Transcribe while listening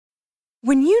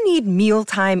When you need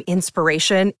mealtime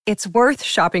inspiration, it's worth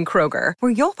shopping Kroger,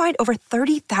 where you'll find over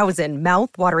 30,000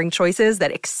 mouth-watering choices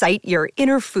that excite your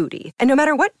inner foodie. And no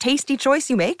matter what tasty choice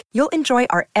you make, you'll enjoy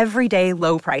our everyday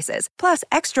low prices, plus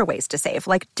extra ways to save,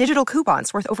 like digital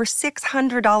coupons worth over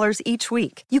 $600 each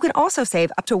week. You can also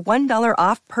save up to $1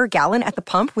 off per gallon at the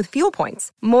pump with fuel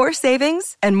points. More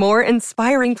savings and more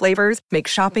inspiring flavors make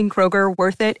shopping Kroger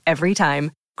worth it every time.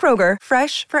 Kroger,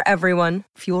 fresh for everyone.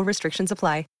 Fuel restrictions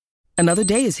apply. Another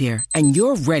day is here, and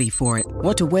you're ready for it.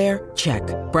 What to wear? Check.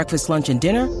 Breakfast, lunch, and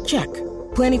dinner? Check.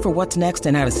 Planning for what's next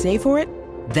and how to save for it?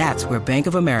 That's where Bank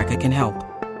of America can help.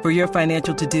 For your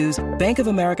financial to-dos, Bank of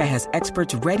America has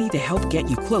experts ready to help get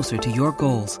you closer to your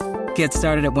goals. Get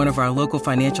started at one of our local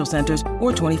financial centers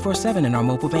or 24/7 in our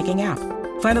mobile banking app.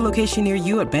 Find a location near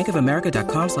you at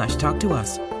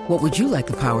bankofamerica.com/talktous. What would you like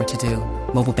the power to do?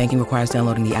 Mobile banking requires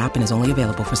downloading the app and is only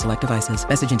available for select devices.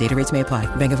 Message and data rates may apply.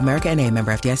 Bank of America N.A.,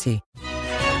 member FDIC.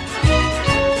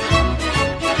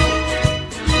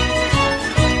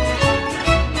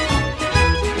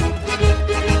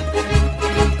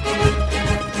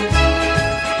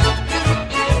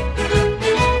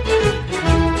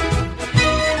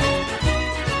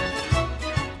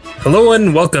 Hello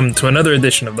and welcome to another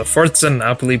edition of the Forza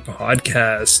Napoli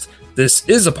podcast. This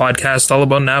is a podcast all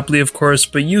about Napoli, of course,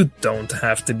 but you don't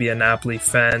have to be a Napoli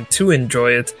fan to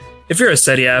enjoy it. If you're a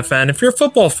Serie A fan, if you're a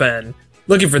football fan,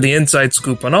 looking for the inside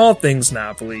scoop on all things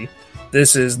Napoli,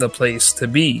 this is the place to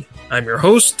be. I'm your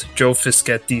host, Joe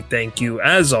Fischetti. Thank you,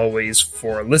 as always,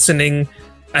 for listening.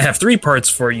 I have 3 parts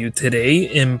for you today.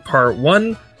 In part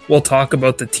 1, we'll talk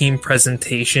about the team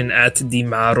presentation at Di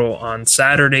Mauro on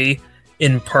Saturday.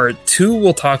 In part 2,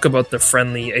 we'll talk about the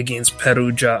friendly against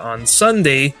Perugia on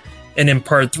Sunday. And in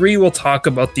part 3, we'll talk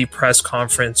about the press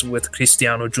conference with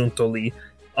Cristiano Giuntoli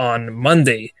on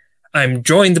Monday. I'm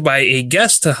joined by a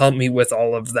guest to help me with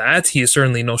all of that. He is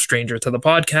certainly no stranger to the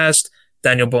podcast.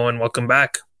 Daniel Bowen, welcome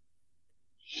back.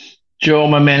 Joe,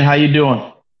 my man, how you doing?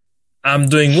 I'm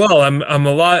doing well. I'm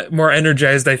a lot more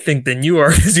energized, I think, than you are,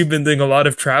 because you've been doing a lot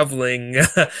of traveling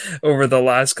over the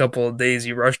last couple of days.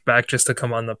 You rushed back just to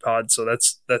come on the pod, so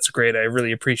that's great. I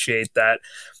really appreciate that.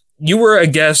 You were a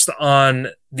guest on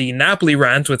the Napoli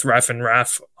rant with Raf and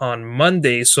Raf on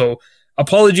Monday, so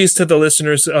apologies to the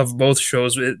listeners of both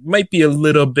shows. It might be a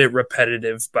little bit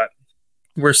repetitive, but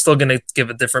we're still going to give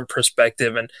a different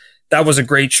perspective. And that was a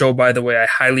great show, by the way. I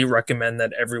highly recommend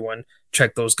that everyone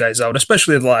check those guys out,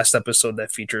 especially the last episode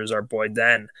that features our boy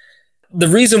Dan. The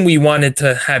reason we wanted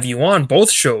to have you on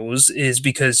both shows is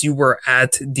because you were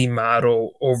at Di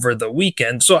Mauro over the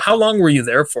weekend. So how long were you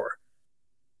there for?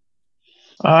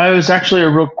 It was actually a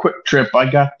real quick trip. I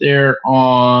got there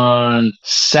on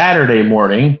Saturday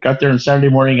morning.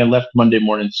 And left Monday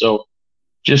morning. So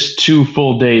just 2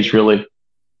 full days, really.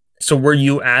 So were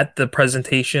you at the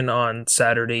presentation on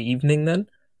Saturday evening then?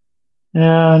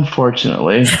 Yeah,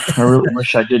 unfortunately. I really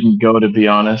wish I didn't go, to be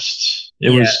honest. It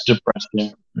was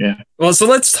depressing. Yeah. Well, so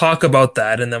let's talk about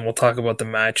that, and then we'll talk about the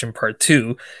match in part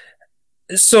 2.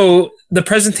 So the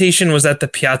presentation was at the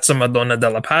Piazza Madonna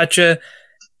della Pace,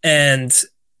 and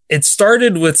it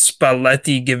started with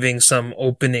Spalletti giving some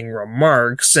opening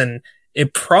remarks, and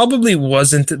it probably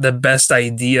wasn't the best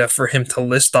idea for him to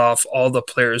list off all the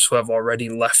players who have already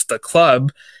left the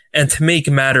club. And to make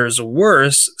matters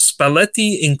worse,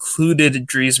 Spalletti included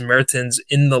Dries Mertens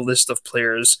in the list of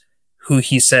players who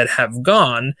he said have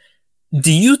gone.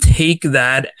 Do you take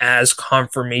that as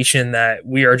confirmation that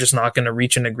we are just not going to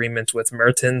reach an agreement with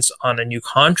Mertens on a new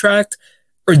contract?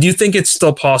 Or do you think it's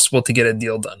still possible to get a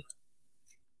deal done?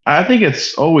 I think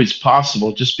it's always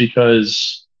possible, just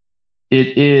because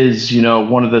it is,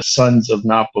 one of the sons of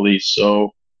Napoli.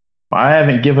 So I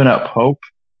haven't given up hope.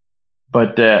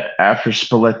 But after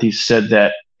Spalletti said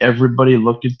that, everybody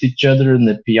looked at each other in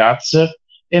the piazza.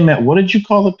 Hey, Matt, what did you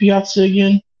call the piazza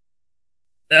again?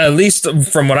 At least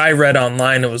from what I read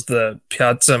online, it was the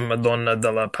Piazza Madonna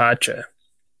della Pace.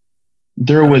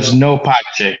 There was no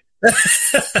pace.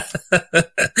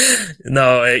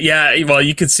 No, yeah, well,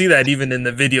 you could see that even in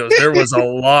the videos. There was a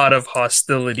lot of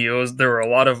hostility. There were a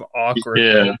lot of awkward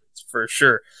moments, for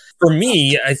sure. For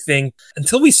me, I think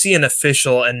until we see an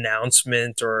official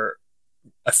announcement or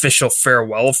official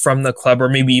farewell from the club, or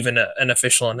maybe even an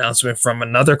official announcement from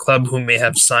another club who may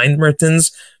have signed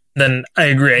Mertens, then I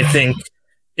agree. I think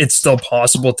it's still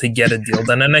possible to get a deal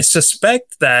done. And I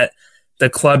suspect that the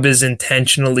club is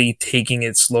intentionally taking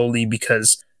it slowly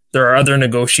because there are other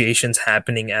negotiations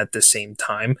happening at the same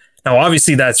time. Now,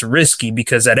 obviously, that's risky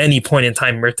because at any point in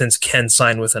time, Mertens can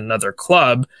sign with another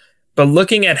club. But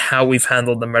looking at how we've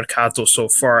handled the Mercato so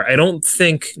far, I don't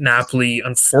think Napoli,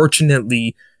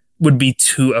 unfortunately, would be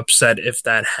too upset if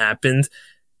that happened.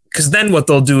 Because then what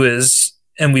they'll do is,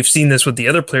 and we've seen this with the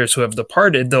other players who have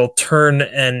departed, they'll turn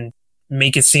and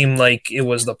make it seem like it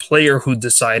was the player who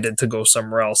decided to go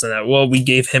somewhere else, and that, well, we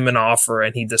gave him an offer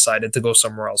and he decided to go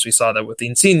somewhere else. We saw that with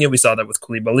Insigne, we saw that with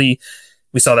Koulibaly,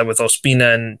 we saw that with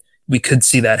Ospina, and we could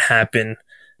see that happen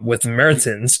with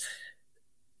Mertens.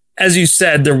 As you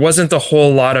said, there wasn't a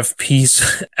whole lot of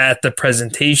peace at the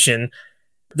presentation.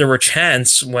 There were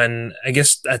chants when, I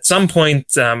guess at some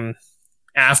point,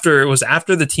 after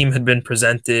the team had been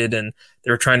presented and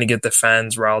they were trying to get the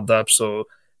fans riled up, so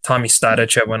Tommy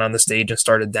Staracev went on the stage and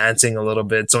started dancing a little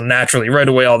bit. So naturally, right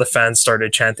away, all the fans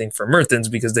started chanting for Mertens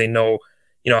because they know,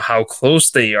 how close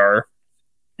they are.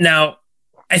 Now,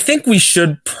 I think we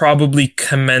should probably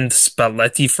commend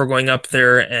Spalletti for going up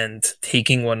there and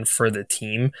taking one for the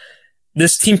team.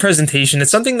 This team presentation, it's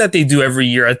something that they do every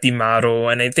year at Di Mauro,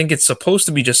 and I think it's supposed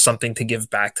to be just something to give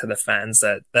back to the fans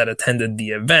that attended the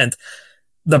event.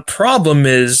 The problem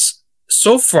is,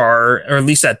 so far, or at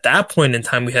least at that point in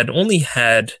time, we had only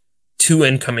had 2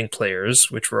 incoming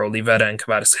players, which were Oliveira and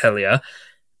Kvaratskhelia,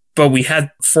 but we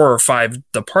had 4 or 5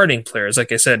 departing players.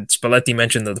 Like I said, Spalletti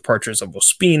mentioned the departures of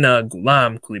Ospina,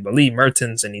 Gulam, Koulibaly,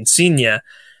 Mertens, and Insigne.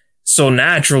 So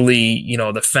naturally,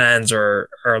 the fans are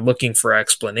looking for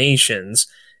explanations.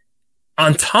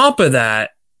 On top of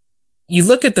that, you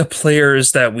look at the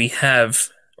players that we have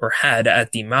or had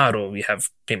at Di Mauro. We have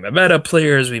Primavera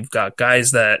players. We've got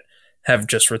guys that have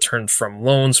just returned from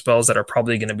loan spells that are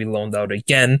probably going to be loaned out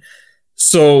again.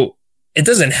 So it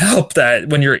doesn't help that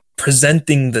when you're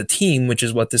presenting the team, which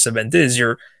is what this event is,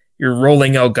 you're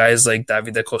rolling out guys like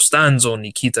Davide Costanzo,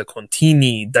 Nikita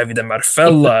Contini, Davide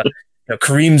Marfella,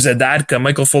 Karim Zedatka,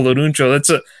 Michael Foloruncio. That's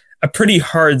a pretty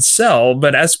hard sell,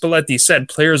 but as Spalletti said,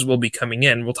 players will be coming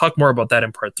in. We'll talk more about that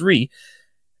in part 3.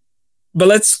 But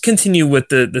let's continue with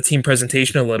the team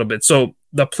presentation a little bit. So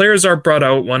the players are brought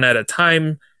out one at a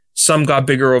time. Some got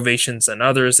bigger ovations than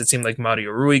others. It seemed like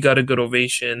Mario Rui got a good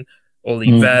ovation.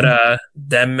 Oliveira,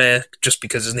 Demme, just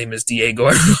because his name is Diego,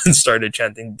 everyone started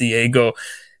chanting Diego.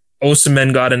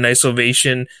 Osimhen got a nice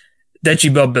ovation.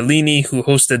 Decibel Bellini, who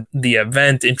hosted the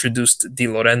event, introduced Di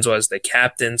Lorenzo as the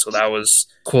captain, so that was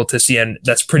cool to see, and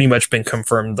that's pretty much been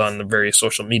confirmed on the various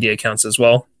social media accounts as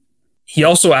well. He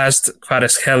also asked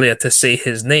Kvaratskhelia to say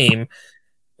his name,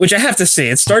 which I have to say,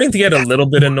 it's starting to get a little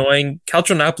bit annoying.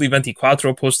 Calcio Napoli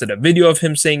 24 posted a video of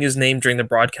him saying his name during the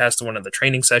broadcast of one of the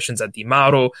training sessions at Di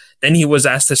Mauro. Then he was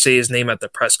asked to say his name at the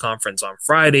press conference on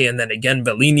Friday, and then again,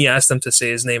 Bellini asked him to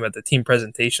say his name at the team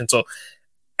presentation. So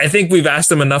I think we've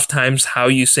asked him enough times how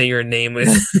you say your name. We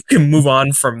can move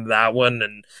on from that one,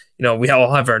 and we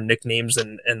all have our nicknames,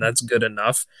 and that's good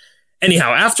enough.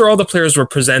 Anyhow, after all the players were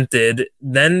presented,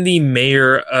 then the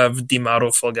mayor of Di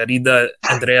Mauro Folgarida,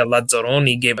 Andrea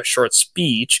Lazzaroni, gave a short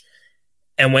speech.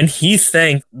 And when he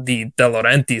thanked the De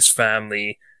Laurentiis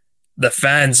family, the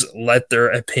fans let their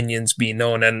opinions be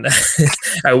known. And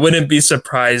I wouldn't be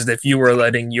surprised if you were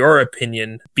letting your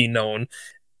opinion be known.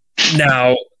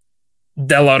 Now,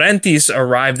 De Laurentiis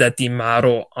arrived at Di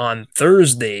Mauro on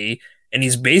Thursday, and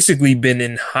he's basically been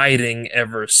in hiding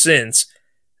ever since.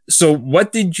 So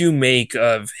what did you make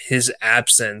of his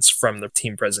absence from the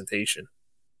team presentation?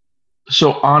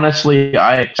 So honestly,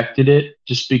 I expected it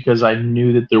just because I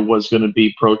knew that there was going to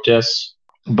be protests,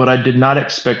 but I did not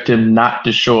expect him not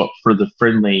to show up for the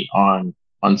friendly on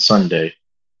Sunday.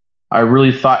 I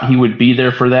really thought he would be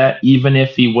there for that, even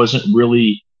if he wasn't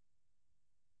really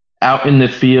out in the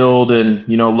field and,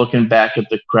 looking back at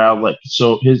the crowd.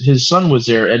 So his son was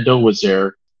there, Edo was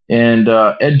there. And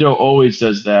Edo always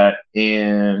does that.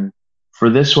 And for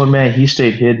this one, man, he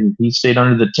stayed hidden. He stayed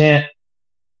under the tent,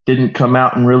 didn't come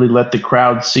out and really let the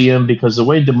crowd see him, because the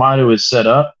way Di Mauro is set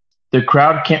up, the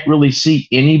crowd can't really see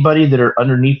anybody that are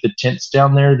underneath the tents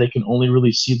down there. They can only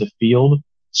really see the field.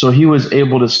 So he was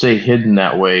able to stay hidden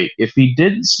that way. If he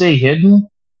didn't stay hidden,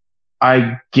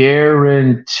 I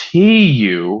guarantee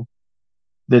you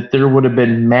that there would have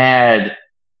been mad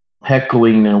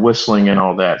heckling and whistling and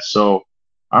all that. So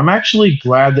I'm actually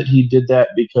glad that he did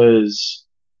that, because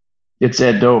it's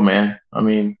Edo, man. I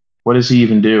mean, what does he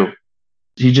even do?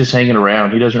 He's just hanging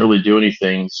around. He doesn't really do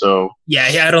anything. So yeah,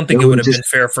 I don't think it would have been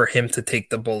fair for him to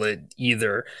take the bullet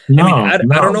either. I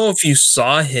don't know if you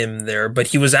saw him there, but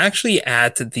he was actually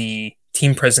at the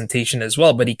team presentation as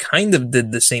well. But he kind of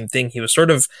did the same thing. He was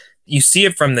sort of, you see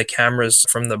it from the cameras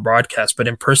from the broadcast, but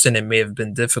in person it may have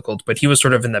been difficult. But he was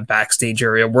sort of in the backstage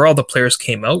area where all the players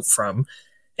came out from.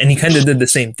 And he kind of did the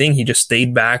same thing. He just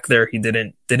stayed back there. He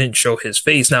didn't show his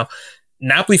face. Now,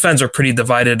 Napoli fans are pretty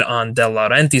divided on De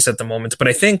Laurentiis at the moment, but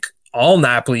I think all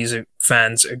Napoli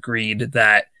fans agreed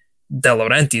that De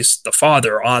Laurentiis, the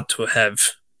father, ought to have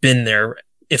been there,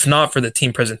 if not for the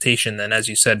team presentation, then as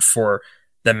you said, for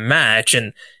the match.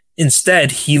 And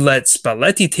instead, he let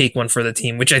Spalletti take one for the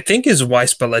team, which I think is why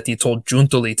Spalletti told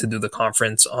Giuntoli to do the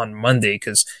conference on Monday,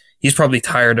 because he's probably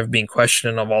tired of being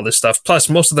questioned of all this stuff. Plus,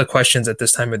 most of the questions at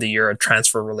this time of the year are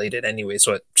transfer related anyway,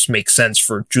 so it just makes sense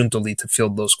for Giuntoli to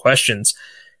field those questions.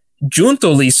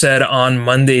 Giuntoli said on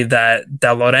Monday that De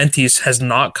Laurentiis has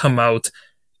not come out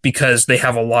because they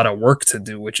have a lot of work to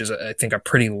do, which is, I think, a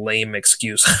pretty lame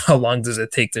excuse. How long does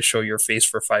it take to show your face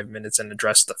for 5 minutes and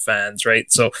address the fans,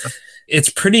 right? So it's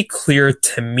pretty clear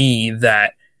to me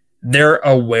that they're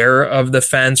aware of the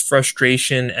fans'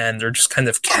 frustration and they're just kind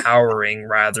of cowering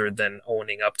rather than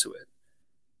owning up to it.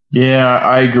 Yeah,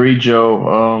 I agree,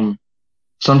 Joe.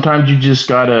 Sometimes you just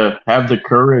got to have the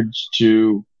courage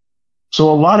to.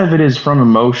 So a lot of it is from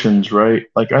emotions, right?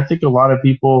 Like, I think a lot of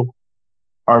people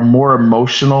are more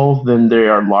emotional than they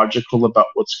are logical about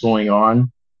what's going on.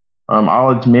 I'll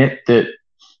admit that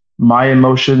my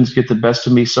emotions get the best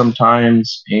of me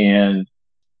sometimes, and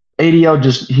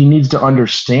ADL he needs to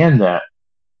understand that,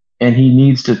 and he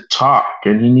needs to talk,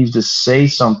 and he needs to say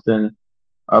something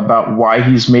about why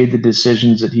he's made the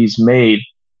decisions that he's made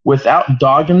without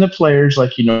dogging the players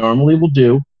like he normally will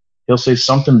do. He'll say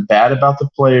something bad about the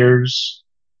players.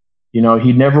 You know,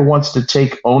 he never wants to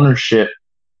take ownership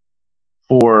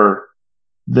for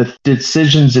the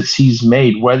decisions that he's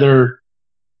made, whether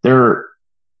they're,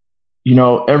 you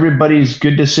know, everybody's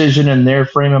good decision in their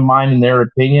frame of mind and their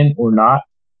opinion or not.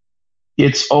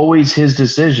 It's always his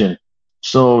decision.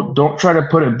 So don't try to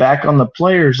put it back on the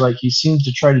players like he seems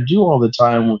to try to do all the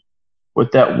time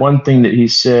with that one thing that he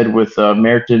said with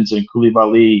Mertens and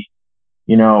Koulibaly,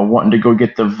 you know, wanting to go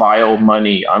get the vile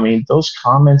money. I mean, those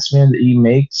comments, man, that he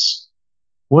makes,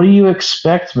 what do you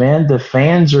expect, man? The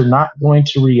fans are not going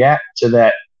to react to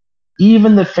that.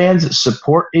 Even the fans that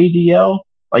support ADL,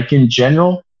 like in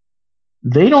general,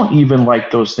 they don't even like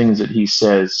those things that he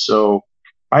says. So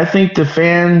I think the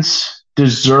fans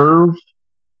deserve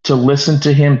to listen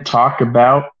to him talk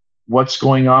about what's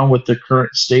going on with the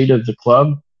current state of the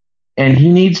club. And he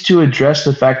needs to address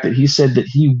the fact that he said that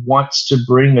he wants to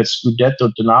bring a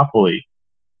Scudetto to Napoli.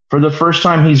 For the first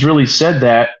time, he's really said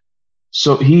that.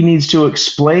 So he needs to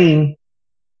explain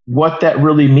what that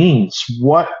really means.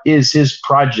 What is his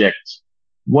project?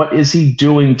 What is he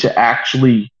doing to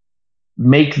actually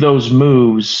make those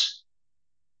moves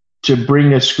to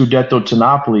bring a Scudetto to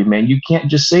Napoli, man? You can't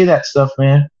just say that stuff,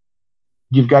 man.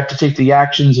 You've got to take the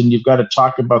actions, and you've got to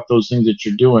talk about those things that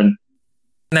you're doing.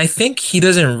 And I think he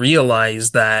doesn't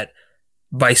realize that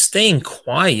by staying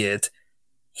quiet,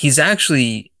 he's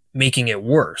actually making it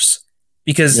worse.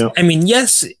 Because, yep. I mean,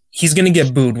 yes, he's going to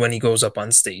get booed when he goes up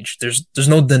on stage. There's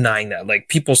no denying that. Like,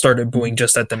 people started booing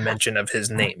just at the mention of his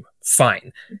name.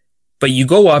 Fine. But you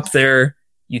go up there,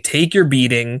 you take your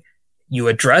beating, you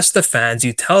address the fans,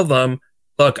 you tell them,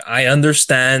 look, I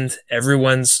understand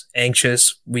everyone's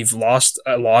anxious. We've lost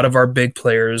a lot of our big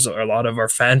players, or a lot of our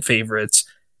fan favorites.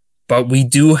 But we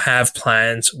do have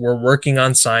plans. We're working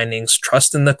on signings.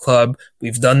 Trust in the club.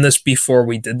 We've done this before.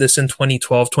 We did this in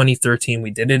 2012, 2013. We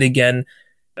did it again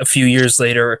a few years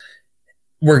later.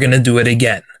 We're going to do it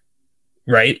again.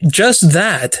 Right? Just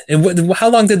that. How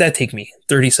long did that take me?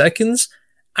 30 seconds?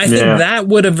 I think that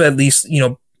would have at least, you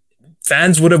know,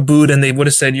 fans would have booed and they would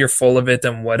have said you're full of it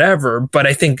and whatever. But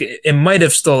I think it might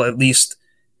have still at least,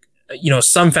 you know,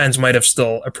 some fans might have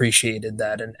still appreciated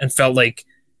that and felt like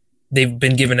they've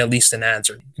been given at least an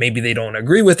answer. Maybe they don't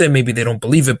agree with it. Maybe they don't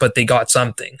believe it, but they got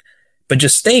something. But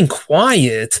just staying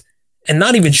quiet and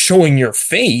not even showing your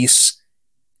face,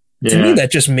 to me,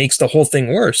 that just makes the whole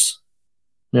thing worse.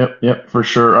 Yep, for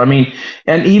sure. I mean,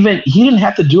 and even he didn't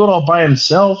have to do it all by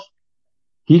himself.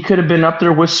 He could have been up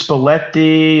there with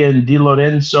Spalletti and Di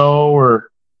Lorenzo, or,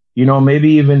 you know, maybe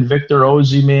even Victor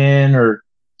Osimhen, or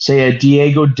say a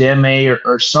Diego Demme,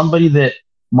 or somebody that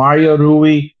Mario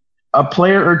Rui, a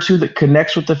player or two that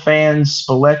connects with the fans,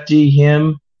 Spalletti,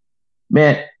 him.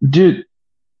 Man, dude,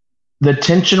 the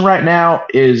tension right now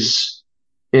is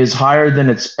higher than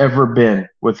it's ever been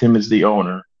with him as the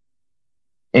owner.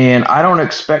 And I don't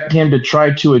expect him to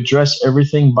try to address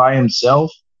everything by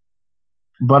himself,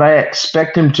 but I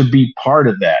expect him to be part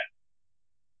of that.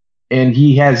 And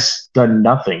he has done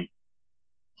nothing.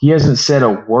 He hasn't said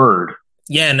a word.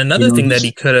 Yeah, and another thing that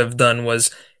he could have done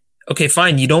was, okay,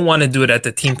 fine, you don't want to do it at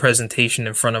the team presentation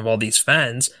in front of all these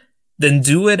fans, then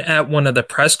do it at one of the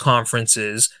press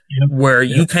conferences where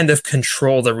you kind of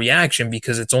control the reaction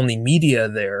because it's only media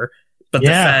there, but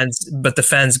the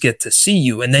fans get to see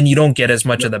you, and then you don't get as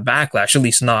much of the backlash, at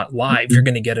least not live. You're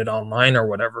going to get it online or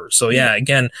whatever. So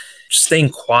again, just staying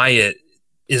quiet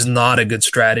is not a good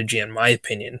strategy, in my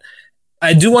opinion.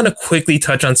 I do want to quickly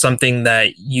touch on something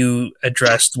that you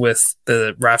addressed with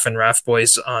the Raf and Raf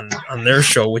boys on their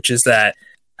show, which is that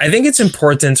I think it's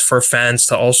important for fans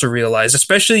to also realize,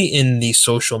 especially in the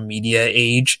social media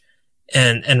age,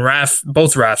 and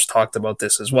both Rafs talked about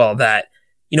this as well, that,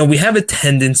 we have a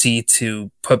tendency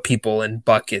to put people in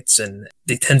buckets, and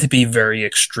they tend to be very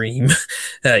extreme.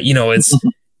 It's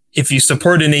if you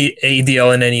support an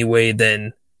ADL in any way,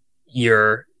 then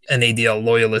you're an ADL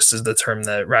loyalist is the term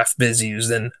that Raf Biz used,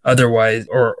 and otherwise,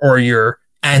 or you're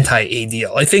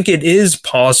anti-ADL. I think it is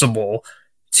possible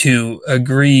to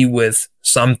agree with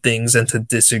some things and to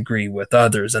disagree with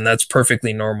others, and that's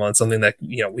perfectly normal. It's something that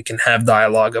we can have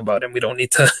dialogue about, and we don't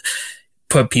need to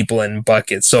put people in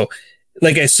buckets. So,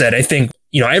 like I said, I think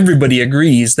everybody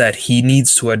agrees that he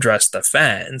needs to address the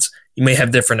fans. You may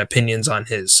have different opinions on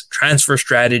his transfer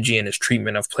strategy and his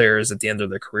treatment of players at the end of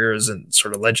their careers and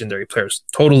sort of legendary players.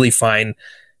 Totally fine.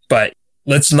 But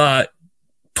let's not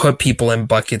put people in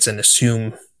buckets and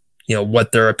assume,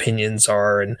 what their opinions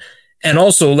are. And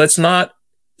also let's not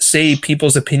say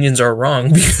people's opinions are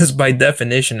wrong, because by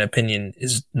definition, opinion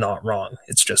is not wrong.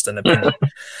 It's just an opinion.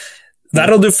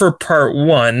 That'll do for part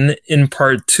 1. In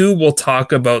part 2, we'll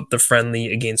talk about the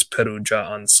friendly against Perugia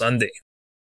on Sunday.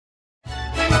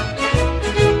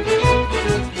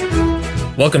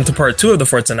 Welcome to part 2 of the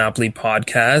Forza Napoli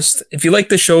podcast. If you like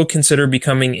the show, consider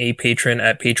becoming a patron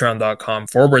at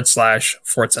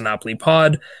patreon.com/Forza Napoli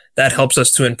pod. That helps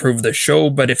us to improve the show,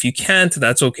 but if you can't,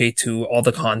 that's okay too. All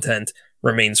the content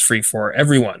remains free for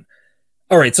everyone.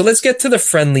 All right, so let's get to the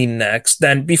friendly next.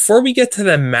 Then before we get to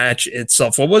the match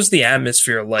itself, what was the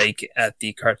atmosphere like at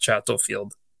the Carciato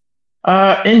field?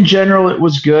 In general, it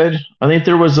was good. I think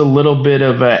there was a little bit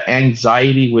of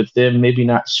anxiety with them maybe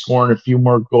not scoring a few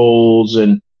more goals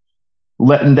and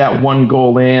letting that one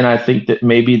goal in. I think that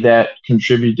maybe that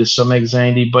contributed to some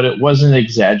anxiety, but it wasn't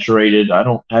exaggerated. I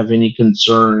don't have any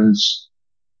concerns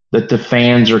that the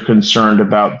fans are concerned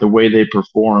about the way they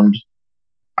performed.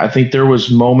 I think there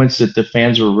was moments that the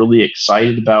fans were really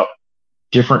excited about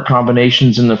different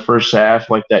combinations in the first half,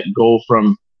 like that goal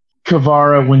from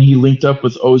Kvara when he linked up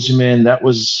with Osimhen. That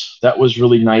was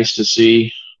really nice to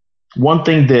see. One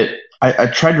thing that I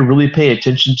tried to really pay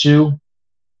attention to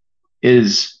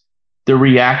is the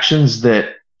reactions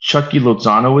that Chucky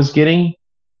Lozano was getting.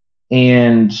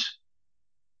 And,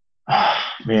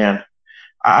 man,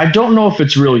 I don't know if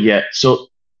it's real yet. So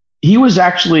he was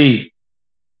actually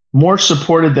more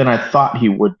supported than I thought he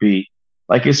would be.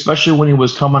 Like, especially when he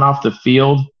was coming off the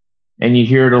field and you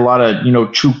heard a lot of,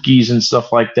 chukis and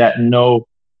stuff like that, and no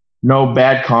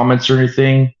bad comments or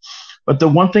anything. But the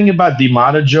one thing about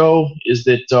Dimata, Joe, is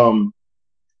that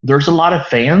there's a lot of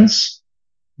fans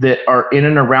that are in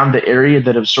and around the area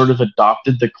that have sort of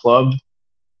adopted the club,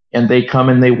 and they come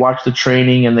and they watch the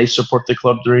training and they support the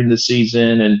club during the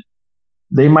season, and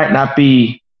they might not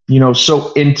be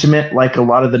so intimate like a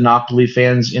lot of the Napoli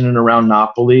fans in and around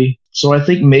Napoli. So I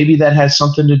think maybe that has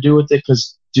something to do with it,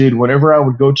 because, dude, whenever I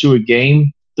would go to a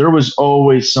game, there was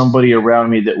always somebody around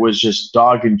me that was just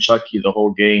dogging Chucky the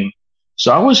whole game.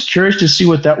 So I was curious to see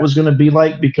what that was going to be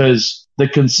like, because the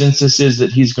consensus is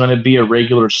that he's going to be a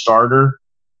regular starter,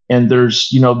 and there's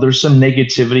some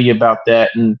negativity about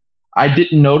that. And I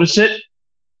didn't notice it,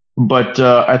 but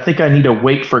I think I need to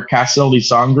wait for Castel di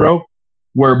Sangro,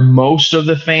 where most of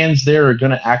the fans there are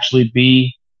going to actually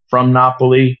be from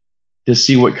Napoli, to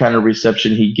see what kind of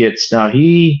reception he gets. Now,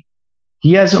 he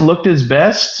hasn't looked his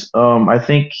best. I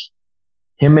think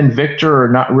him and Victor are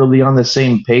not really on the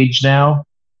same page now,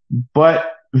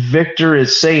 but Victor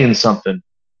is saying something.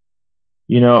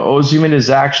 Osimhen is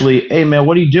actually, hey, man,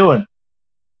 what are you doing?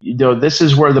 This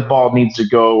is where the ball needs to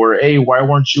go, or, hey, why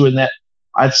weren't you in that?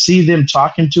 I see them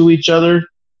talking to each other,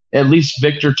 at least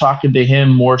Victor talking to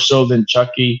him more so than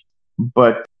Chucky.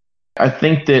 But I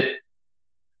think that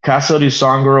Castel di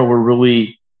Sangro will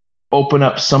really open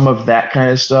up some of that kind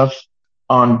of stuff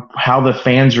on how the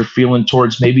fans are feeling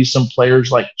towards maybe some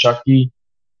players like Chucky,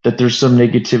 that there's some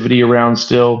negativity around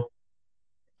still.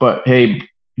 But, hey,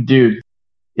 dude,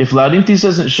 if Laurentiis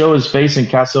doesn't show his face in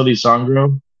Castel di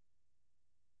Sangro,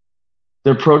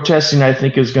 the protesting, I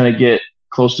think, is going to get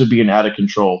close to being out of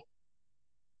control,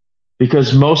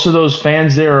 because most of those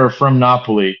fans there are from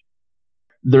Napoli.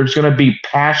 There's going to be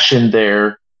passion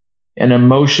there and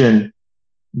emotion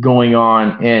going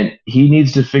on, and he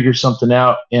needs to figure something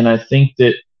out. And I think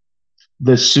that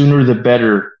the sooner the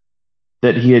better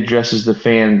that he addresses the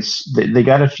fans. They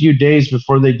got a few days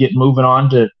before they get moving on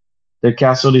to the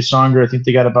Castel di Sangro. I think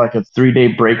they got about like a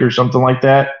 3-day break or something like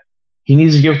that. He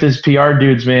needs to get with his PR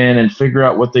dudes, man, and figure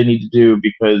out what they need to do,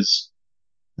 because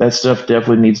that stuff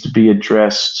definitely needs to be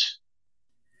addressed.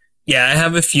 Yeah, I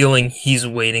have a feeling he's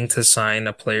waiting to sign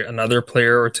another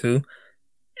player or two,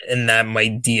 and that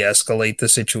might de-escalate the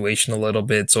situation a little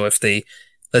bit. So if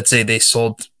let's say they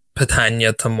sold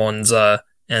Petagna to Monza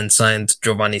and signed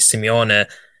Giovanni Simeone,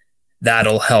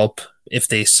 that'll help. If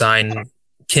they sign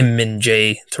Kim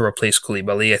Min-jae to replace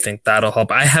Koulibaly, I think that'll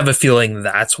help. I have a feeling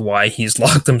that's why he's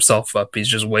locked himself up. He's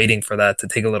just waiting for that to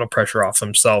take a little pressure off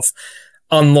himself.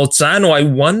 On Lozano, I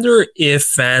wonder if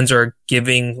fans are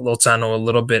giving Lozano a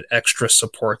little bit extra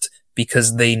support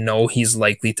because they know he's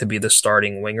likely to be the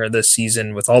starting winger this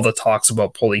season, with all the talks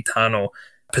about Politano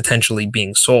potentially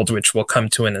being sold, which we'll come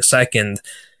to in a second.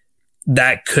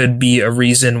 That could be a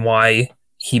reason why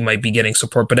he might be getting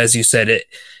support. But as you said,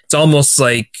 it's almost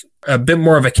like a bit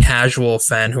more of a casual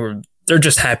fan they're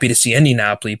just happy to see any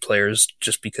Napoli players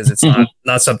just because it's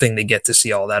not something they get to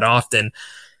see all that often.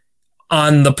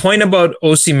 On the point about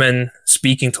Osimhen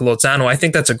speaking to Lozano, I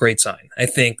think that's a great sign. I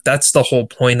think that's the whole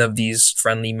point of these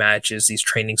friendly matches, these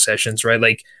training sessions, right?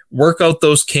 Like, work out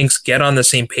those kinks, get on the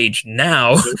same page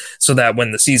now so that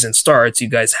when the season starts, you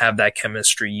guys have that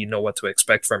chemistry, you know what to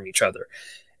expect from each other.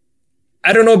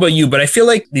 I don't know about you, but I feel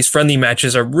like these friendly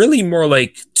matches are really more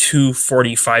like 2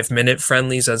 45-minute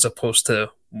friendlies as opposed to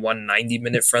 1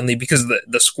 90-minute friendly, because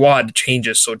the squad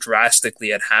changes so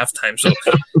drastically at halftime. So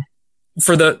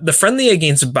for the friendly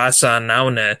against Bassa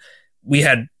Naune, we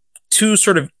had 2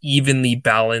 sort of evenly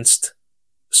balanced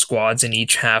squads in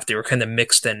each half. They were kind of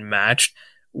mixed and matched.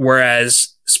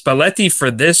 Whereas Spalletti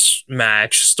for this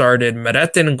match started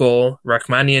Meret in goal,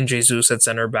 Rachmani and Jesus at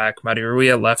center back,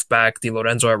 Mario at left back, Di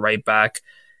Lorenzo at right back,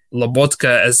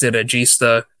 Lobotka as the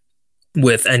regista,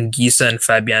 with Anguissa and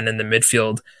Fabian in the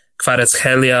midfield,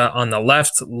 Kvaratskhelia on the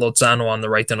left, Lozano on the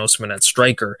right, and Osimhen at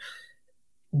striker.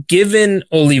 Given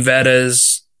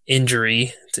Oliveira's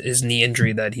injury, his knee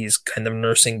injury that he's kind of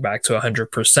nursing back to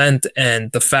 100%,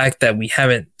 and the fact that we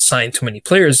haven't signed too many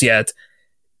players yet,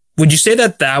 would you say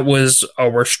that was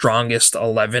our strongest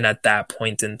 11 at that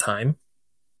point in time?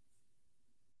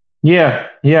 Yeah,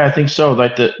 I think so.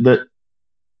 Like the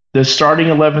starting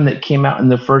 11 that came out in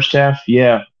the first half,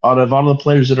 yeah, out of all the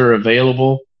players that are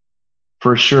available,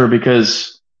 for sure,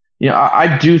 because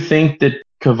I do think that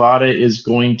Kvara is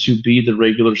going to be the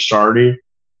regular starter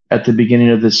at the beginning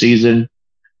of the season.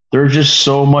 There's just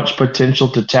so much potential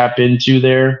to tap into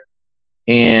there,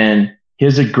 and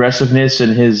his aggressiveness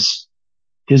and his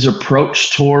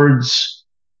approach towards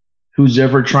who's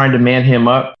ever trying to man him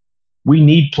up. We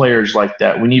need players like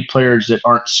that. We need players that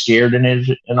aren't scared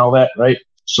and all that, right?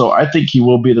 So I think he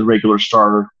will be the regular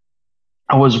starter.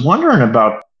 I was wondering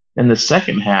about in the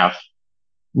second half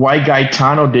why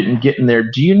Gaetano didn't get in there.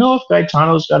 Do you know if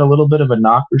Gaetano's got a little bit of a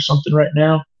knock or something right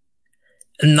now?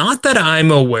 Not that I'm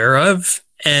aware of.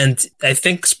 And I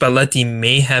think Spalletti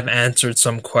may have answered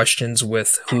some questions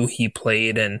with who he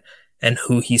played and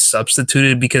who he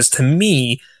substituted, because to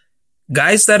me,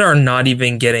 guys that are not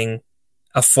even getting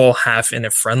a full half in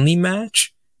a friendly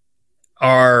match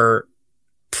are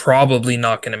probably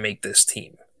not going to make this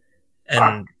team.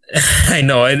 And I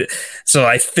know it. So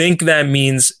I think that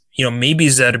means, maybe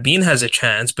Zerbin has a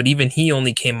chance, but even he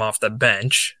only came off the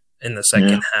bench in the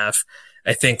second half.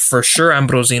 I think for sure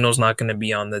Ambrosino's not going to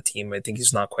be on the team. I think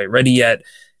he's not quite ready yet.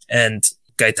 And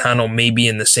Gaetano may be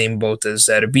in the same boat as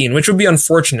Zerbin, which would be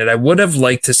unfortunate. I would have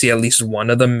liked to see at least one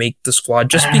of them make the squad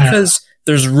just because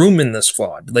there's room in the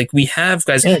squad. Like, we have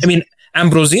guys. I mean,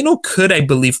 Ambrosino could, I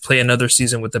believe, play another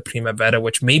season with the Primavera,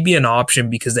 which may be an option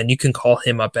because then you can call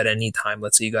him up at any time.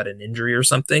 Let's say you got an injury or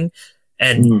something,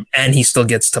 and he still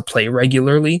gets to play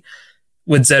regularly.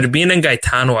 With Zerbin and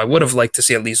Gaetano, I would have liked to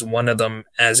see at least one of them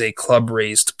as a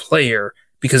club-raised player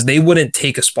because they wouldn't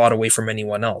take a spot away from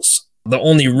anyone else. The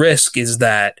only risk is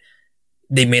that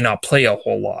they may not play a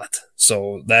whole lot.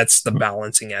 So that's the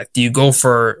balancing act. Do you go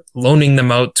for loaning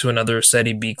them out to another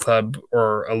Serie B club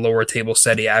or a lower table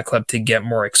Serie A club to get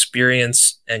more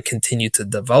experience and continue to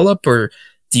develop? Or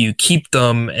do you keep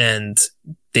them and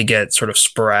they get sort of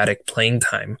sporadic playing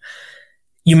time?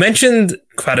 You mentioned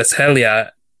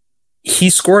Kvaratskhelia.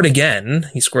 He scored again.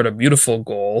 He scored a beautiful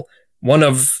goal. One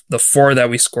of the 4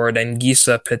 that we scored,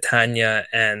 Anguissa, Petagna,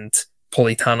 and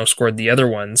Politano scored the other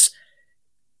ones.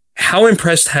 How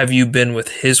impressed have you been with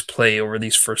his play over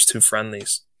these first 2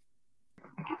 friendlies?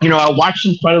 I watched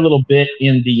him quite a little bit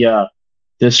in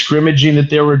the scrimmaging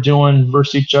that they were doing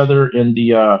versus each other in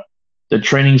the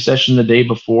training session the day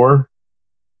before.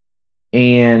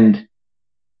 And,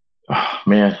 oh,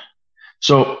 man.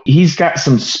 So he's got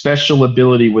some special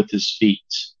ability with his feet.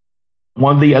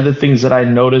 One of the other things that I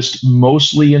noticed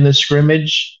mostly in the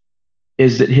scrimmage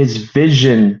is that his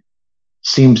vision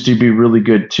seems to be really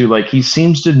good too. Like he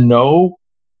seems to know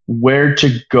where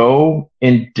to go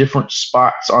in different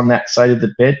spots on that side of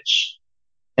the pitch.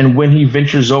 And when he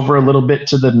ventures over a little bit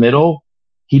to the middle,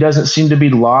 he doesn't seem to be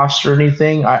lost or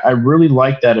anything. I really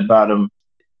like that about him.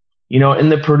 You know, in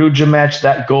the Perugia match,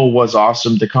 that goal was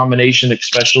awesome, the combination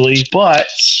especially. But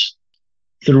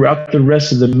throughout the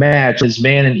rest of the match, his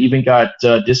man and even got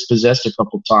dispossessed a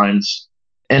couple times.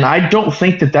 And I don't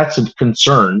think that that's a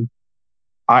concern.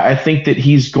 I think that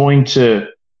he's going to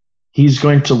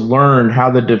learn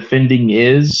how the defending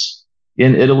is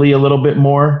in Italy a little bit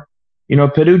more. You know,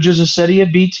 Perugia's a Serie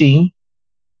B team,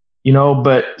 you know,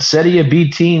 but Serie B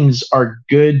teams are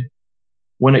good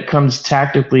when it comes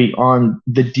tactically on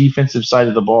the defensive side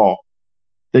of the ball.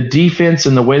 The defense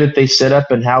and the way that they set up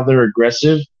and how they're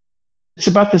aggressive, it's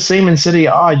about the same in Serie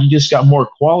A. You just got more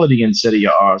quality in Serie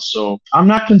A. So I'm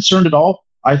not concerned at all.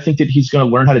 I think that he's going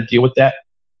to learn how to deal with that.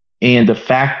 And the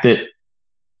fact that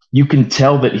you can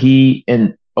tell that he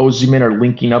and Osimhen are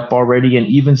linking up already, and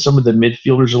even some of the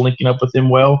midfielders are linking up with him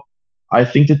well, I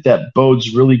think that that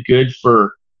bodes really good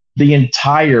for the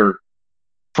entire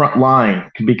front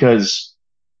line, because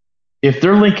if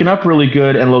they're linking up really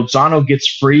good and Lozano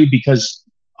gets free because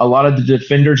a lot of the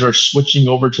defenders are switching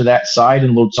over to that side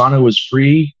and Lozano is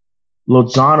free,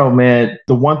 Lozano, man,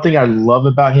 the one thing I love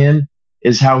about him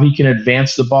is how he can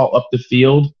advance the ball up the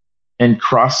field and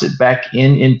cross it back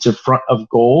into front of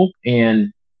goal.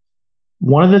 And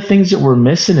one of the things that we're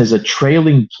missing is a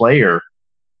trailing player.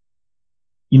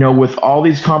 You know, with all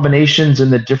these combinations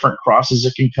and the different crosses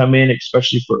that can come in,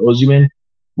 especially for Osimhen,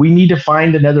 we need to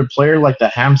find another player like the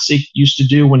Hamsik used to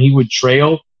do when he would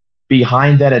trail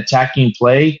behind that attacking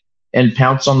play and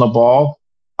pounce on the ball.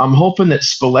 I'm hoping that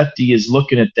Spalletti is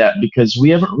looking at that, because we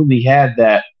haven't really had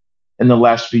that in the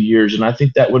last few years. And I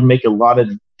think that would make a lot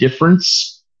of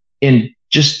difference in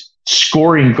just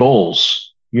scoring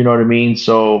goals. You know what I mean?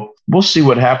 So we'll see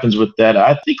what happens with that.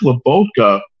 I think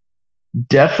Lobotka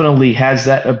definitely has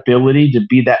that ability to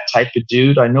be that type of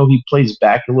dude. I know he plays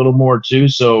back a little more too,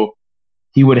 so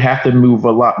he would have to move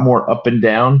a lot more up and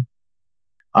down.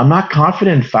 I'm not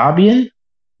confident in Fabian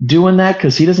doing that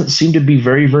because he doesn't seem to be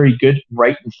very, very good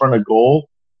right in front of goal.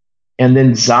 And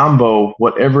then Zambo,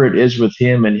 whatever it is with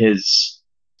him and his,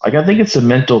 like, I think it's a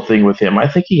mental thing with him. I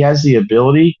think he has the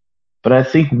ability, but I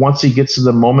think once he gets to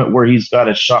the moment where he's got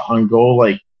a shot on goal,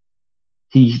 like,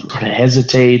 he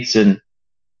hesitates. And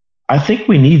I think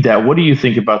we need that. What do you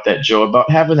think about that, Joe?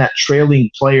 About having that trailing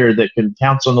player that can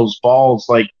pounce on those balls?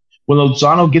 Like when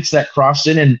Lozano gets that cross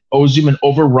in and Osimhen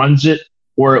overruns it,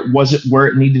 or it wasn't where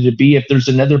it needed to be, if there's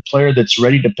another player that's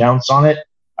ready to bounce on it,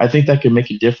 I think that can make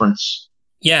a difference.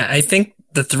 Yeah, I think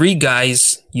the three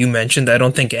guys you mentioned, I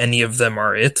don't think any of them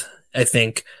are it. I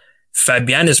think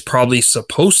Fabian is probably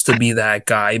supposed to be that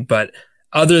guy, but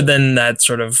other than that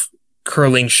sort of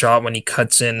curling shot when he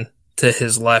cuts in to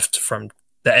his left from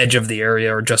the edge of the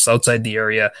area or just outside the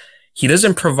area, he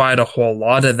doesn't provide a whole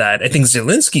lot of that. I think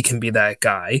Zielinski can be that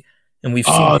guy, and we've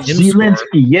seen him Zielinski, score.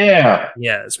 Yeah.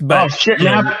 Yes, but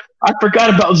man, I forgot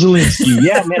about Zielinski.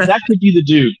 Yeah, man, that could be the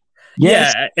dude.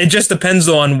 Yes. Yeah, it just depends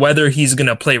on whether he's going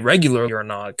to play regularly or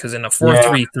not, because in a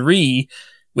 4-3-3,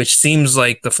 which seems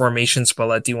like the formation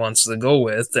Spalletti wants to go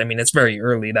with, I mean, it's very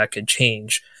early, that could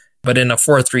change. But in a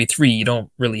 4-3-3, you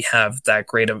don't really have that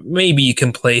great of, maybe you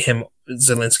can play him,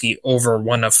 Zielinski, over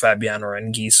one of Fabian or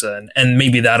Anguissa, and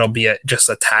maybe that'll be just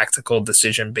a tactical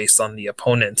decision based on the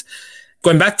opponent.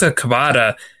 Going back to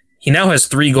Kvara, he now has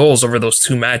 3 goals over those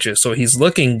 2 matches, so he's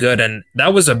looking good, and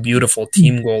that was a beautiful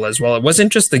team goal as well. It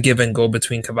wasn't just the give and go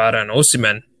between Kvara and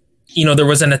Osimhen. You know, there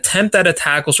was an attempt at a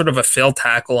tackle, sort of a failed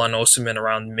tackle on Osimhen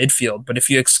around midfield, but if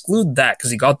you exclude that,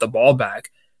 because he got the ball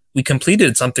back, we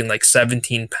completed something like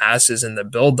 17 passes in the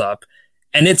build-up,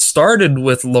 and it started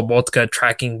with Lobotka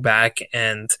tracking back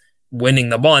and winning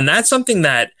the ball, and that's something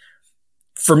that,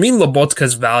 for me,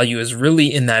 Lobotka's value is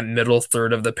really in that middle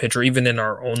third of the pitch, or even in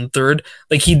our own third.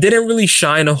 Like, he didn't really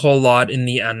shine a whole lot in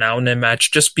the Anaune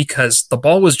match just because the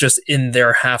ball was just in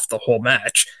their half the whole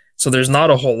match. So there's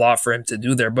not a whole lot for him to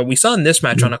do there. But we saw in this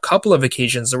match on a couple of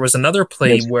occasions, there was another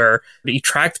play where he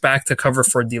tracked back to cover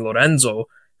for Di Lorenzo,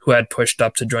 who had pushed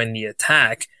up to join the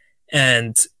attack.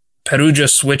 And Perugia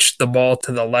switched the ball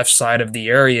to the left side of the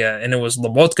area, and it was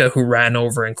Lobotka who ran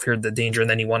over and cleared the danger, and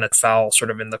then he won a foul sort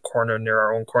of in the corner near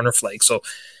our own corner flag. So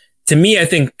to me, I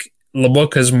think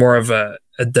Lobotka is more of a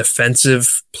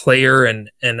defensive player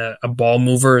and a ball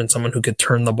mover, and someone who could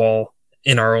turn the ball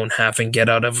in our own half and get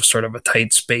out of sort of a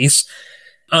tight space.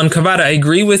 On Kvara, I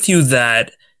agree with you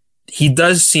that he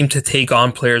does seem to take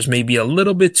on players maybe a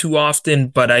little bit too often,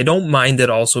 but I don't mind it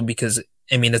also because,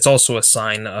 I mean, it's also a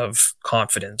sign of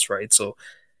confidence, right? So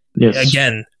Yes.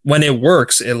 again, when it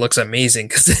works, it looks amazing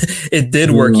because it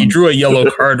did work. He drew a yellow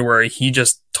card where he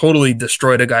just totally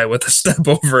destroyed a guy with a step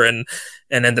over and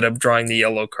ended up drawing the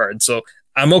yellow card. So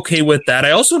I'm okay with that.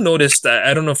 I also noticed that,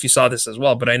 I don't know if you saw this as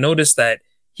well, but I noticed that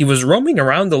he was roaming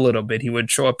around a little bit. He would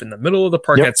show up in the middle of the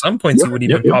park. At some points, he would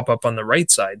even pop up on the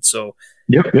right side. So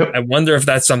I wonder if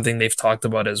that's something they've talked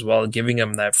about as well, giving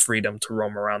him that freedom to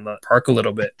roam around the park a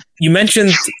little bit. You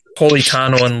mentioned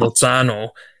Politano and Lozano.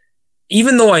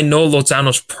 Even though I know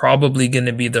Lozano's probably going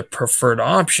to be the preferred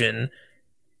option,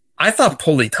 I thought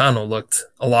Politano looked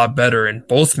a lot better in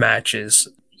both matches.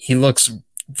 He looks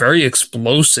very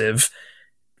explosive.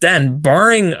 Dan,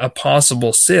 barring a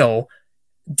possible sale,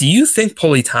 do you think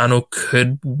Politano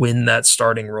could win that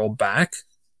starting role back?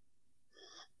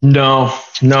 No,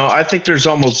 I think there's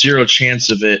almost zero chance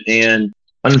of it. And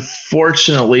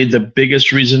unfortunately, the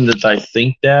biggest reason that I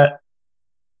think that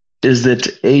is that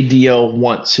ADL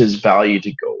wants his value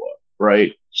to go up,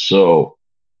 right? So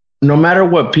no matter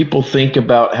what people think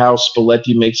about how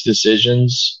Spalletti makes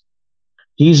decisions,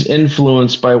 he's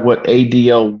influenced by what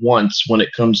ADL wants when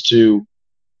it comes to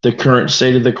the current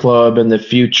state of the club and the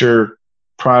future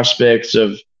prospects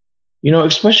of,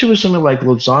 especially with something like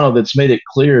Lozano that's made it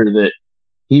clear that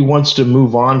he wants to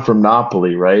move on from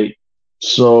Napoli, right?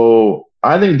 So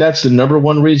I think that's the number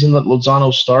one reason that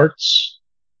Lozano starts,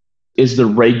 is the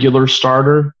regular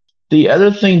starter. The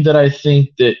other thing that I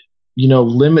think that,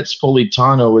 limits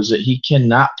Politano is that he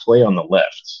cannot play on the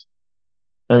left.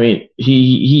 I mean,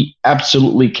 he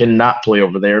absolutely cannot play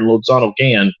over there, and Lozano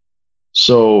can.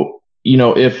 So,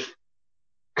 if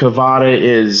Cavada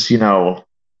is,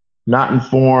 not in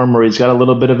form or he's got a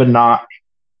little bit of a knock,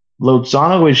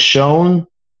 Lozano has shown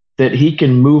that he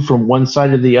can move from one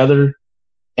side to the other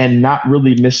and not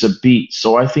really miss a beat.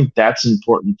 So I think that's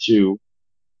important too,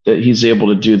 that he's able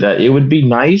to do that. It would be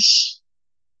nice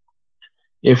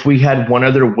if we had one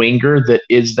other winger that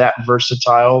is that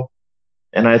versatile.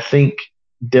 And I think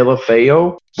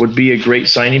Delafeo would be a great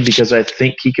signing because I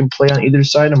think he can play on either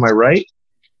side. Am I right?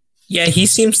 Yeah, he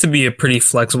seems to be a pretty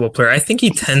flexible player. I think he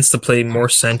tends to play more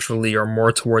centrally or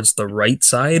more towards the right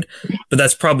side, but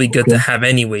that's probably good to have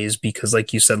anyways because,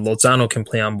 like you said, Lozano can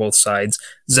play on both sides.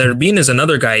 Zerbin is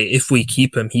another guy. If we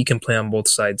keep him, he can play on both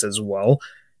sides as well.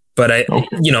 But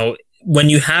when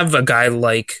you have a guy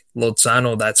like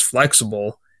Lozano that's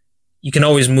flexible, you can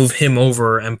always move him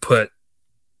over and put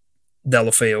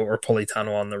Delafeo or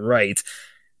Politano on the right.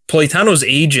 Politano's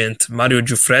agent, Mario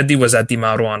Giuffredi, was at Di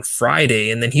Mauro on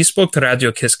Friday, and then he spoke to Radio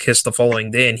Kiss Kiss the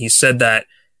following day, and he said that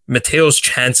Matteo's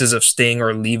chances of staying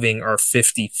or leaving are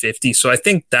 50-50. So I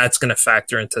think that's going to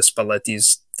factor into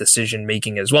Spalletti's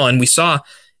decision-making as well. And we saw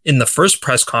in the first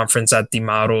press conference at Di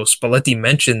Mauro, Spalletti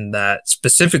mentioned that,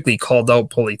 specifically called out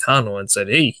Politano and said,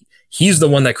 hey, he's the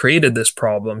one that created this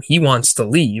problem. He wants to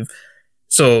leave.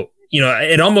 So,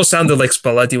 it almost sounded like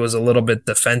Spalletti was a little bit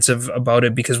defensive about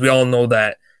it because we all know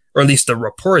that, or at least the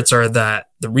reports are that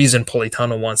the reason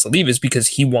Politano wants to leave is because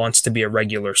he wants to be a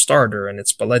regular starter and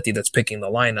it's Spalletti that's picking the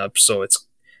lineup. So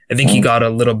I think he got a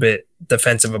little bit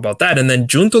defensive about that. And then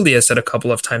Giuntoli has said a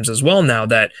couple of times as well now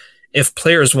that if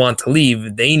players want to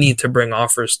leave, they need to bring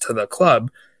offers to the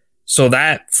club. So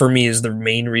that, for me, is the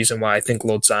main reason why I think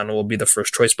Lozano will be the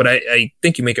first choice. But I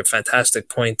think you make a fantastic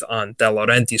point on De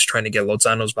Laurentiis trying to get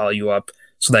Lozano's value up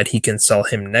so that he can sell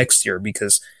him next year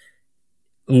because,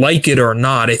 like it or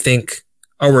not, I think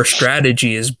our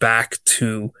strategy is back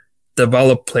to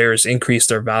develop players, increase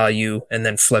their value, and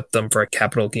then flip them for a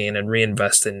capital gain and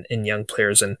reinvest in young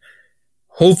players. And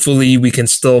hopefully we can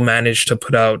still manage to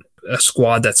put out a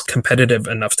squad that's competitive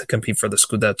enough to compete for the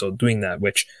Scudetto doing that,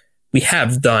 which we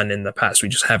have done in the past. We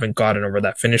just haven't gotten over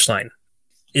that finish line.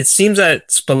 It seems that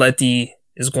Spalletti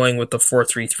is going with the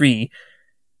 4-3-3.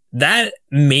 That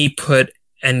may put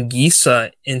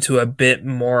Anguissa into a bit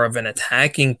more of an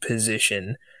attacking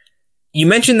position. You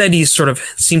mentioned that he sort of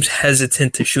seems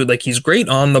hesitant to shoot. Like, he's great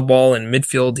on the ball in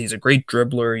midfield. He's a great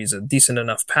dribbler. He's a decent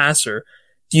enough passer.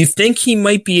 Do you think he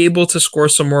might be able to score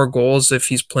some more goals if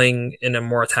he's playing in a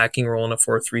more attacking role in a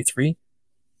 4-3-3?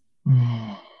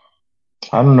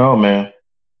 I don't know, man.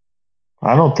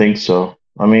 I don't think so.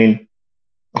 I mean,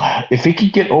 if he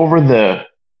could get over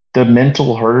the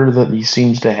mental hurdle that he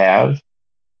seems to have,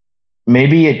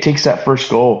 maybe it takes that first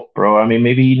goal, bro. I mean,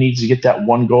 maybe he needs to get that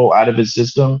one goal out of his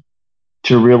system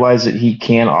to realize that he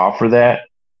can offer that,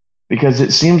 because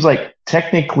it seems like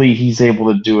technically he's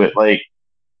able to do it. Like,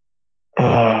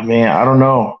 man, I don't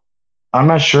know. I'm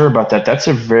not sure about that. That's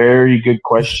a very good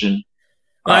question.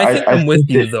 I think I'm with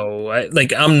you, though.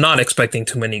 I'm not expecting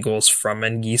too many goals from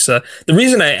Anguissa. The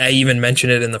reason I even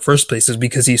mention it in the first place is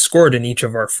because he scored in each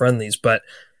of our friendlies. But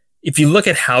if you look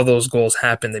at how those goals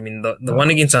happened, I mean, the one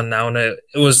against Onana,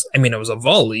 it was a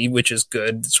volley, which is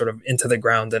good, sort of into the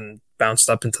ground and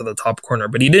bounced up into the top corner,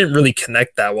 but he didn't really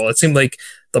connect that well. It seemed like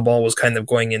the ball was kind of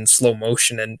going in slow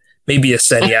motion, and maybe a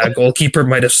Serie A goalkeeper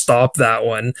might have stopped that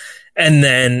one. And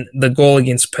then the goal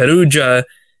against Perugia,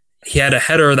 he had a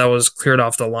header that was cleared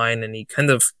off the line, and he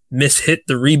kind of mishit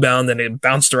the rebound, and it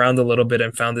bounced around a little bit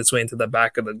and found its way into the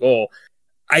back of the goal.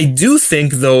 I do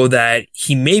think, though, that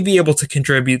he may be able to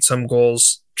contribute some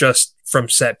goals just from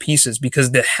set pieces,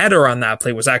 because the header on that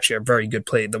play was actually a very good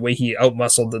play. The way he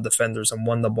outmuscled the defenders and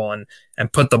won the ball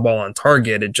and put the ball on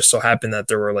target, it just so happened that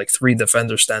there were like 3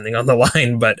 defenders standing on the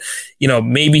line. But,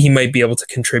 maybe he might be able to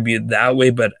contribute that way.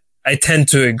 But I tend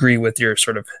to agree with your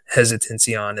sort of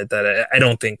hesitancy on it, that I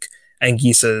don't think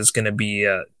Anguissa is going to be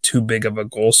too big of a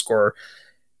goal scorer.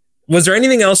 Was there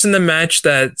anything else in the match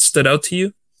that stood out to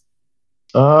you?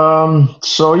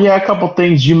 So yeah, a couple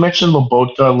things. You mentioned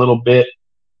Lobotka a little bit.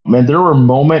 Man, there were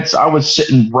moments I was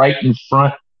sitting right in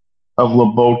front of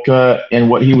Lobotka and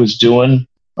what he was doing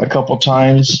a couple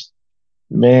times.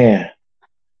 Man,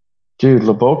 dude,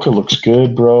 Lobotka looks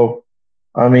good, bro.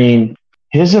 I mean,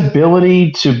 his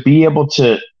ability to be able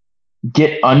to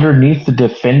get underneath the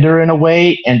defender in a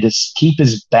way and to keep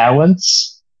his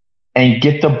balance and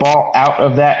get the ball out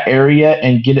of that area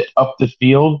and get it up the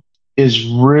field is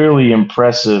really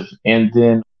impressive. And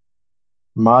then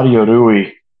Mario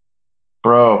Rui,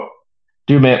 bro.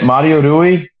 Dude, man, Mario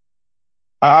Rui,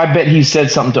 I bet he said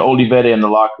something to Oliveira in the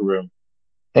locker room.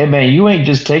 Hey, man, you ain't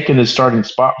just taking the starting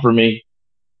spot for me.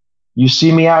 You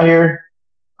see me out here?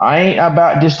 I ain't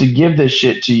about just to give this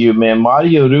shit to you, man.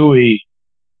 Mario Rui,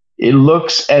 it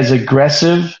looks as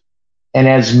aggressive and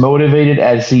as motivated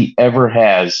as he ever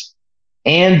has.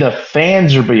 And the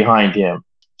fans are behind him.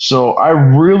 So I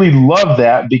really love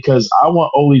that, because I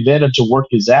want Oliveira to work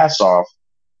his ass off.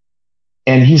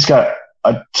 And he's got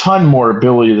a ton more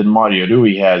ability than Mario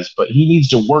Rui has, but he needs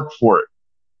to work for it.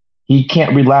 He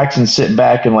can't relax and sit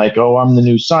back and like, oh, I'm the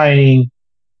new signing.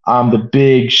 I'm the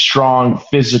big, strong,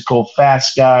 physical,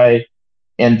 fast guy,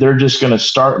 and they're just going to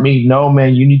start me. No,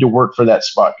 man, you need to work for that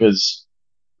spot, because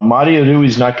Mario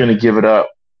Rui's not going to give it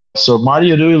up. So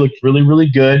Mario Rui looked really, really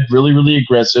good, really, really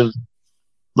aggressive.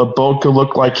 Lobotka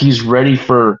looked like he's ready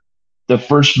for the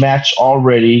first match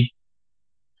already.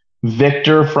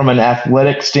 Victor, from an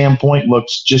athletic standpoint,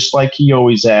 looks just like he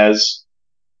always has.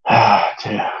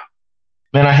 Man,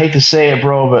 I hate to say it,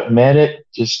 bro, but Medit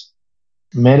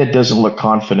doesn't look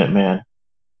confident, man.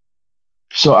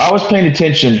 So I was paying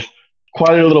attention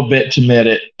quite a little bit to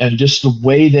Medit, and just the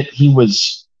way that he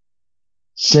was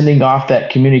sending off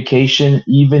that communication,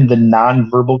 even the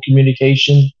nonverbal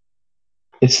communication.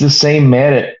 It's the same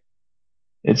Medit.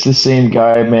 It's the same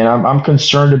guy, man. I'm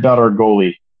concerned about our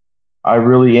goalie. I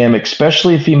really am,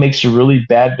 especially if he makes a really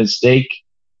bad mistake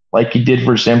like he did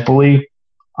versus Empoli.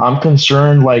 I'm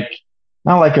concerned,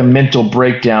 not like a mental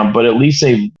breakdown, but at least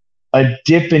a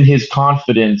dip in his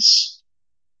confidence.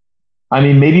 I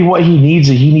mean, maybe what he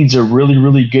needs a really,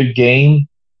 really good game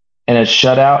and a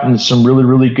shutout and some really,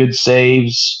 really good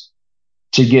saves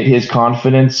to get his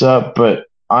confidence up, but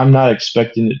I'm not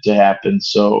expecting it to happen.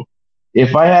 So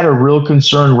if I had a real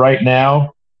concern right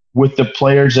now with the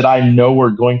players that I know are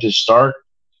going to start,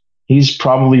 he's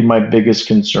probably my biggest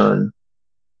concern.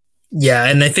 Yeah,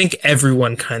 and I think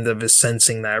everyone kind of is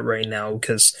sensing that right now,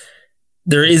 because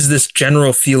there is this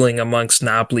general feeling amongst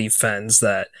Napoli fans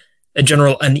that a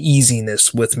general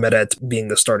uneasiness with Meret being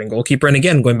the starting goalkeeper. And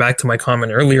again, going back to my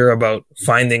comment earlier about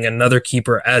finding another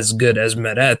keeper as good as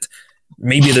Meret,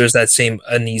 maybe there's that same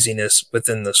uneasiness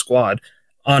within the squad.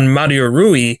 On Mario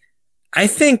Rui, I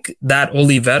think that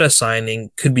Oliveira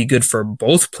signing could be good for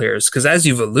both players, because as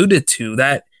you've alluded to,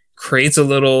 that creates a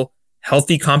little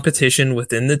healthy competition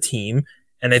within the team.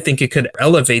 And I think it could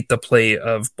elevate the play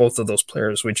of both of those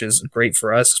players, which is great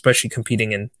for us, especially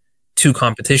competing in 2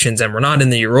 competitions. And we're not in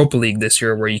the Europa League this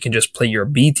year where you can just play your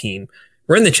B team.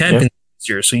 We're in the Champions League this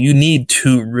year, so you need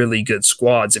 2 really good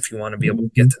squads if you want to be able to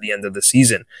get to the end of the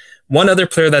season. One other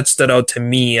player that stood out to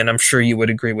me, and I'm sure you would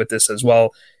agree with this as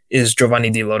well, is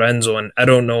Giovanni Di Lorenzo. And I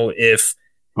don't know if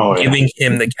giving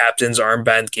him the captain's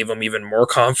armband gave him even more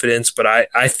confidence, but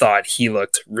I thought he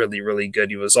looked really, really good.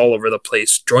 He was all over the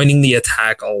place, joining the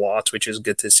attack a lot, which is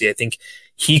good to see. I think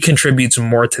he contributes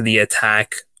more to the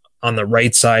attack on the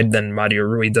right side than Mario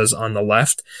Rui does on the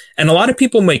left. And a lot of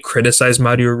people might criticize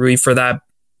Mario Rui for that.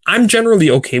 I'm generally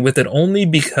okay with it, only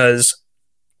because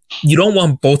you don't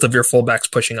want both of your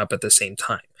fullbacks pushing up at the same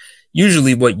time.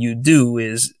 Usually what you do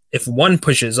is, if one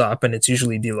pushes up, and it's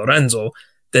usually Di Lorenzo,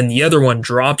 then the other one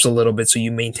drops a little bit, so you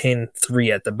maintain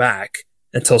 3 at the back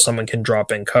until someone can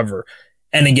drop and cover.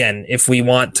 And again, if we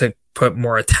want to put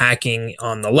more attacking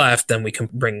on the left, then we can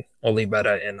bring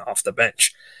Olivera in off the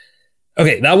bench.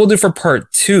 Okay, that will do for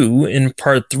part 2. In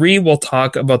part 3, we'll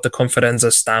talk about the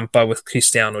Conferenza Stampa with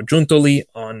Cristiano Giuntoli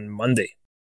on Monday.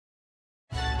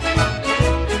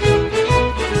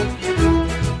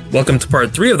 Welcome to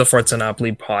part 3 of the Forza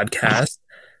Napoli podcast.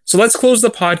 So let's close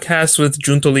the podcast with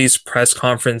Giuntoli's press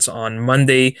conference on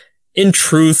Monday. In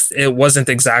truth, it wasn't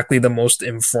exactly the most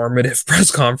informative press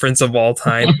conference of all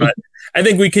time, but I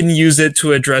think we can use it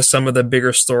to address some of the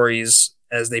bigger stories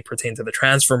as they pertain to the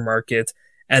transfer market.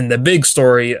 And the big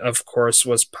story, of course,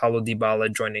 was Paulo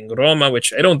Dybala joining Roma,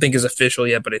 which I don't think is official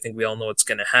yet, but I think we all know it's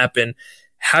going to happen.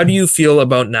 How do you feel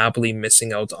about Napoli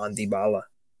missing out on Dybala?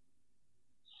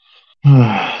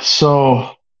 So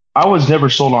I was never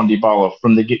sold on Dybala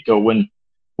from the get-go. When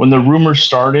the rumors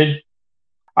started,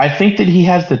 I think that he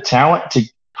has the talent to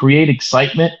create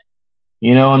excitement,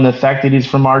 and the fact that he's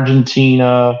from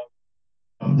Argentina,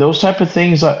 those type of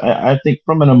things, I think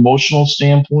from an emotional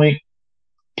standpoint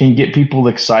can get people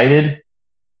excited,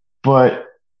 but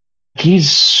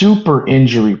he's super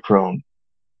injury prone,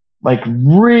 like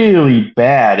really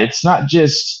bad. It's not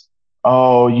just,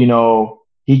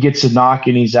 he gets a knock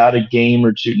and he's out a game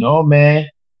or two. No, man,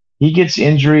 he gets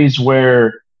injuries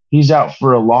where he's out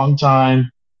for a long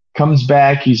time, comes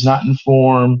back, he's not in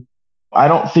form. I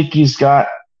don't think he's got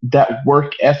that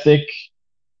work ethic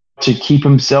to keep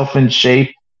himself in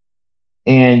shape.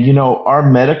 And, our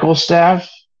medical staff,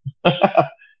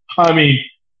 I mean,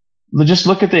 just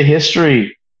look at the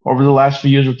history over the last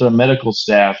few years with the medical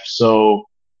staff. So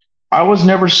I was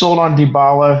never sold on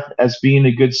Dybala as being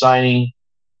a good signing.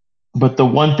 But the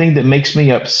one thing that makes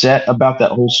me upset about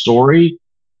that whole story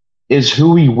is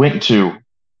who he went to.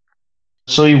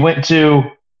 So he went to,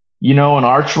 an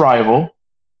arch rival.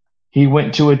 He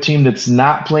went to a team that's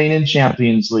not playing in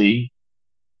Champions League.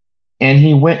 And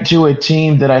he went to a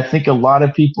team that I think a lot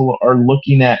of people are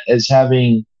looking at as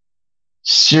having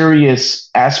serious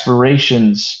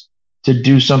aspirations to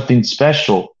do something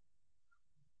special.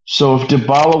 So if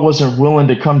Dybala wasn't willing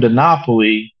to come to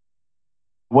Napoli,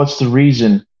 what's the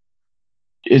reason?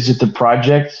 Is it the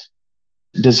project?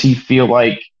 Does he feel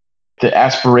like the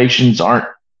aspirations aren't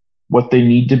what they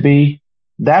need to be?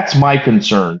 That's my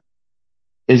concern,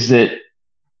 is that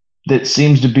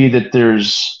seems to be that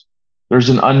there's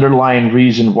an underlying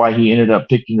reason why he ended up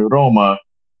picking Roma,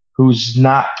 who's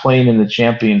not playing in the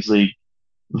Champions League,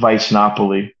 vice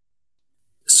Napoli.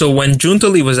 So when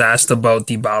Giuntoli was asked about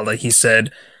Dybala, he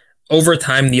said, over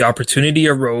time, the opportunity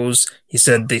arose. He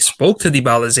said they spoke to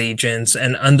Dybala's agents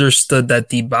and understood that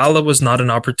Dybala was not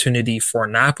an opportunity for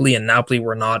Napoli and Napoli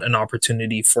were not an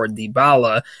opportunity for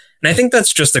Dybala. And I think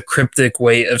that's just a cryptic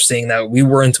way of saying that we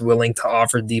weren't willing to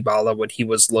offer Dybala what he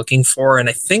was looking for. And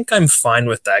I think I'm fine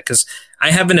with that because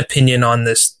I have an opinion on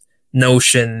this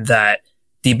notion that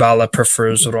Dybala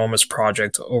prefers Roma's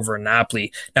project over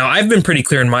Napoli. Now, I've been pretty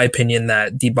clear in my opinion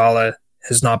that Dybala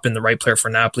has not been the right player for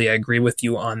Napoli. I agree with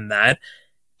you on that.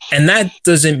 And that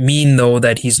doesn't mean, though,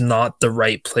 that he's not the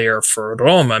right player for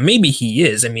Roma. Maybe he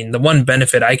is. I mean, the one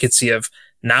benefit I could see of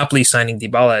Napoli signing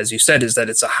Dybala, as you said, is that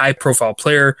it's a high-profile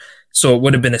player, so it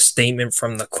would have been a statement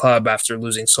from the club after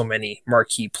losing so many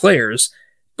marquee players.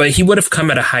 But he would have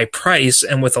come at a high price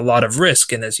and with a lot of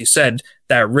risk. And as you said,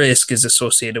 that risk is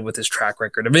associated with his track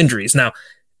record of injuries. Now,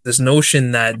 this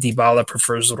notion that Dybala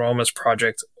prefers Roma's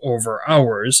project over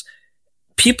ours,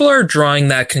 people are drawing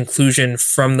that conclusion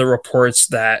from the reports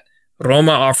that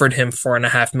Roma offered him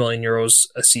 4.5 million euros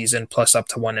a season plus up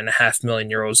to 1.5 million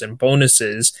euros in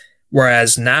bonuses,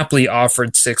 whereas Napoli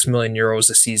offered 6 million euros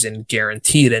a season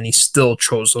guaranteed, and he still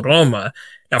chose Roma.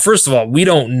 Now, first of all, we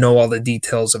don't know all the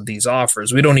details of these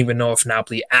offers. We don't even know if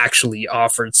Napoli actually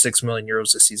offered 6 million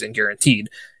euros a season guaranteed.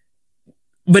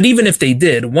 But even if they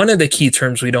did, one of the key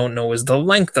terms we don't know is the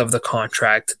length of the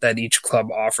contract that each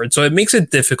club offered. So it makes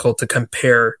it difficult to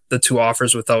compare the two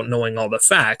offers without knowing all the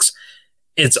facts.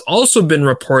 It's also been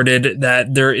reported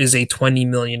that there is a 20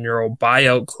 million euro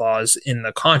buyout clause in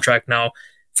the contract. Now,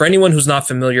 for anyone who's not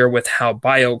familiar with how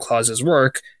buyout clauses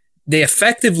work, they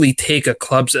effectively take a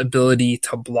club's ability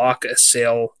to block a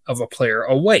sale of a player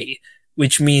away,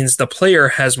 which means the player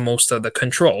has most of the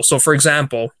control. So, for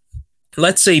example,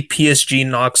 let's say PSG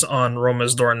knocks on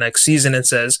Roma's door next season and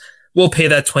says, we'll pay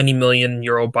that 20 million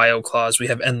euro buyout clause. We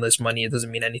have endless money. It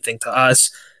doesn't mean anything to us.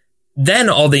 Then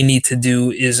all they need to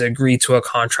do is agree to a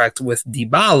contract with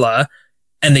Dybala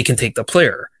and they can take the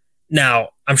player. Now,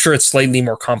 I'm sure it's slightly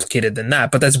more complicated than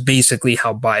that, but that's basically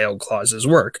how buyout clauses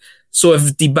work. So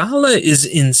if Dybala is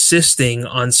insisting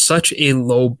on such a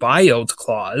low buyout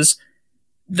clause,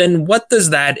 then what does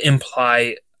that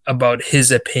imply about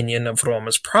his opinion of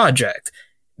Roma's project.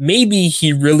 Maybe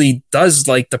he really does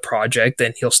like the project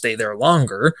and he'll stay there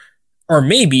longer. Or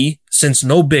maybe, since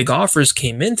no big offers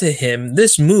came into him,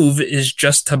 this move is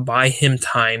just to buy him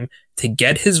time to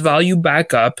get his value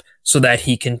back up so that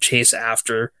he can chase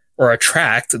after or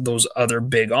attract those other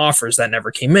big offers that never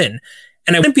came in.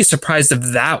 And I wouldn't be surprised if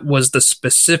that was the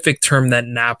specific term that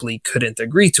Napoli couldn't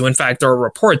agree to. In fact, there are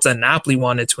reports that Napoli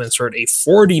wanted to insert a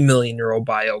 40 million euro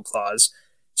buyout clause.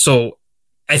 So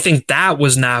I think that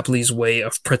was Napoli's way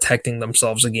of protecting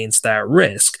themselves against that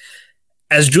risk.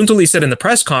 As Giuntoli said in the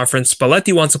press conference,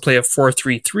 Spalletti wants to play a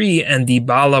 4-3-3 and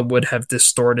Dybala would have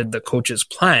distorted the coach's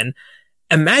plan.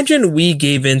 Imagine we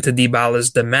gave in to Dybala's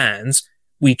demands.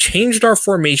 We changed our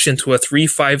formation to a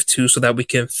 3-5-2 so that we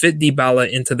can fit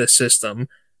Dybala into the system.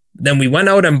 Then we went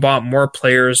out and bought more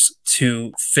players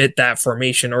to fit that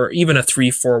formation, or even a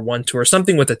 3-4-1-2 or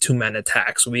something with a two-man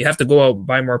attack. So we have to go out and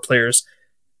buy more players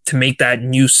to make that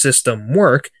new system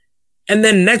work. And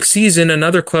then next season,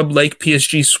 another club like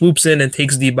PSG swoops in and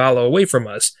takes Dybala away from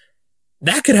us.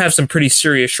 That could have some pretty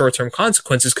serious short-term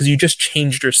consequences because you just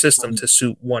changed your system to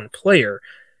suit one player.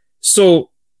 So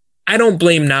I don't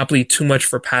blame Napoli too much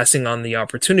for passing on the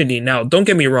opportunity. Now, don't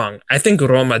get me wrong. I think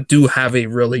Roma do have a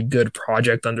really good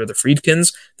project under the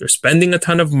Friedkins. They're spending a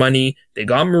ton of money. They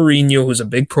got Mourinho, who's a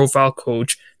big profile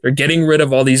coach. They're getting rid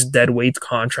of all these deadweight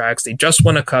contracts. They just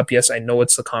won a cup. Yes, I know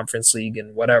it's the Conference League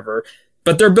and whatever,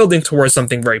 but they're building towards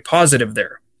something very positive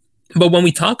there. But when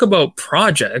we talk about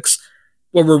projects,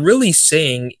 what we're really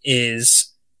saying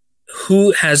is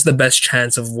who has the best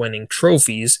chance of winning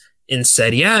trophies in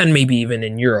Serie A and maybe even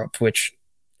in Europe, which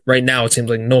right now it seems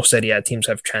like no Serie A teams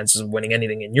have chances of winning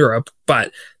anything in Europe.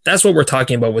 But that's what we're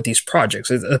talking about with these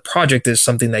projects. A project is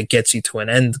something that gets you to an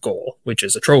end goal, which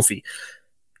is a trophy.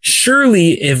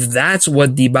 Surely, if that's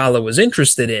what Dybala was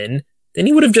interested in, then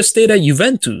he would have just stayed at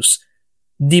Juventus.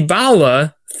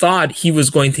 Dybala thought he was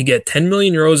going to get 10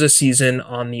 million euros a season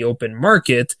on the open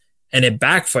market, and it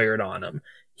backfired on him.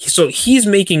 So he's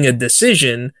making a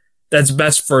decision that's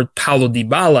best for Paulo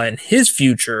Dybala and his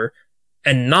future,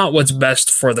 and not what's best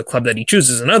for the club that he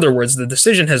chooses. In other words, the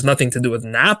decision has nothing to do with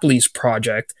Napoli's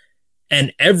project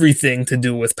and everything to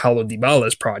do with Paulo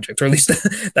Dybala's project, or at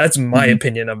least that's my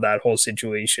opinion of that whole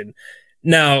situation.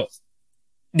 Now,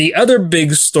 the other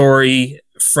big story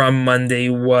from Monday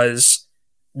was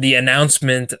the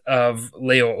announcement of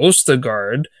Leo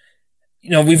Østigård. You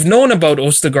know, we've known about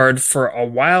Østigård for a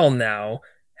while now.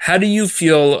 How do you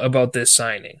feel about this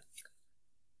signing?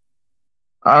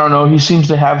 I don't know. He seems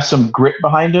to have some grit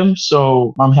behind him,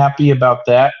 so I'm happy about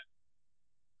that.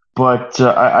 But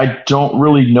I don't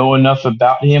really know enough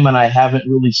about him, and I haven't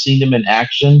really seen him in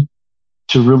action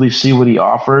to really see what he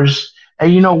offers.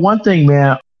 And you know, one thing,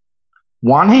 man,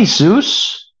 Juan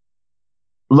Jesus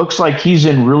looks like he's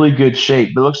in really good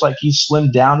shape. It looks like he's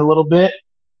slimmed down a little bit,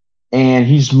 and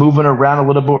he's moving around a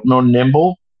little bit more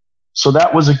nimble. So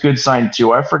that was a good sign,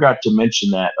 too. I forgot to mention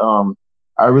that.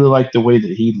 I really like the way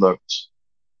that he looked.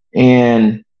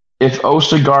 And if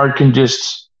Østigård can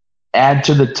just add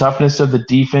to the toughness of the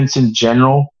defense in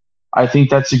general, I think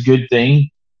that's a good thing.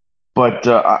 But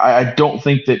I don't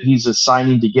think that he's a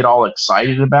signing to get all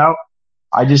excited about.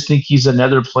 I just think he's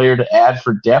another player to add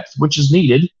for depth, which is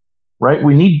needed, right?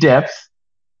 We need depth.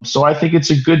 So I think it's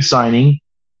a good signing,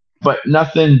 but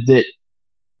nothing that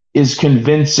is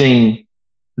convincing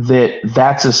that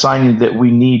that's a signing that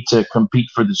we need to compete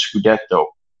for the Scudetto.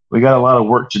 We got a lot of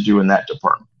work to do in that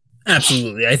department.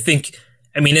 Absolutely.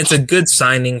 I mean, it's a good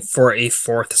signing for a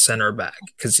fourth center back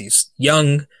because he's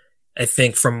young. I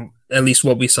think from at least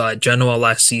what we saw at Genoa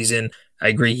last season, I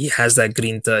agree he has that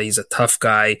grinta. He's a tough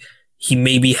guy. He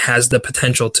maybe has the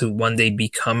potential to one day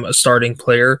become a starting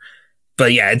player.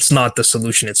 But yeah, it's not the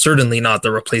solution. It's certainly not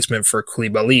the replacement for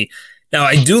Koulibaly. Now,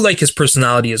 I do like his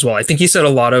personality as well. I think he said a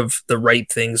lot of the right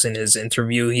things in his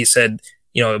interview. He said,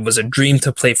 you know, it was a dream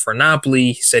to play for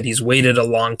Napoli. He said he's waited a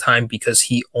long time because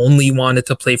he only wanted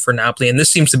to play for Napoli. And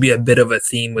this seems to be a bit of a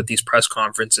theme with these press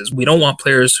conferences. We don't want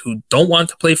players who don't want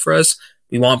to play for us.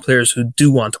 We want players who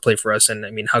do want to play for us. And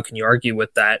I mean, how can you argue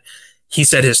with that? He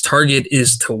said his target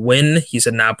is to win. He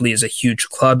said Napoli is a huge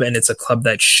club and it's a club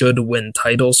that should win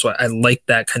titles. So I like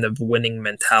that kind of winning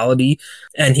mentality.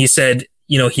 And he said,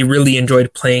 you know, he really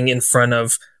enjoyed playing in front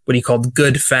of what he called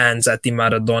good fans at the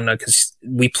Maradona because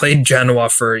we played Genoa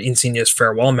for Insigne's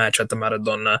farewell match at the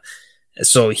Maradona.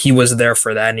 So he was there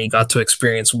for that and he got to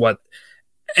experience what,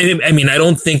 I mean, I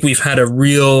don't think we've had a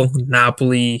real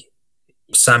Napoli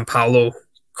San Paolo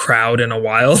crowd in a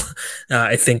while.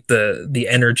 I think the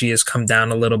energy has come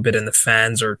down a little bit and the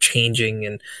fans are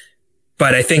changing.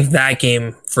 But I think that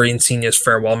game for Insigne's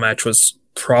farewell match was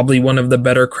probably one of the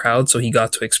better crowds, so he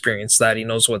got to experience that. He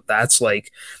knows what that's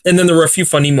like. And then there were a few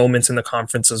funny moments in the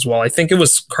conference as well. I think it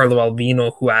was Carlo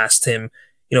Alvino who asked him,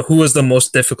 who was the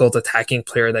most difficult attacking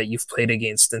player that you've played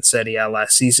against in Serie A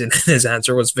last season? And his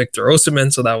answer was Victor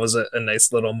Osimhen, so that was a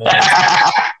nice little moment.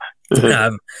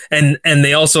 And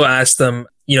they also asked him,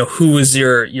 who was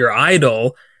your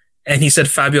idol? And he said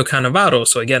Fabio Cannavaro.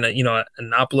 So again, a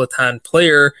Napolitan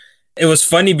player. It was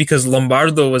funny because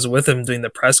Lombardo was with him during the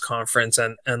press conference,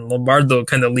 and Lombardo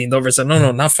kind of leaned over and said,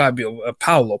 no, not Fabio,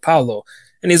 Paolo.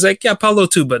 And he's like, yeah, Paolo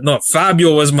too, but no,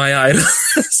 Fabio was my idol.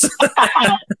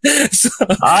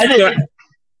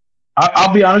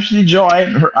 I'll be honest with you, Joe. I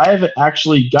haven't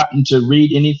actually gotten to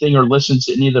read anything or listen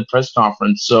to any of the press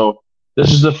conference. So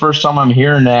this is the first time I'm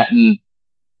hearing that. And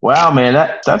wow, man,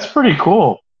 that's pretty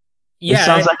cool. Yeah, it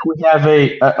sounds like we have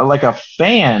a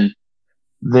fan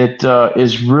that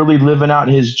is really living out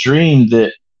his dream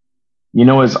that,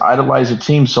 has idolized a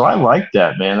team. So I like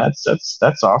that, man.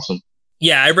 That's awesome.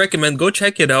 Yeah, I recommend go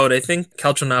check it out. I think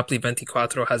Calcio Napoli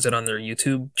 24 has it on their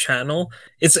YouTube channel.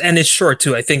 It's short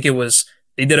too. I think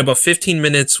they did about 15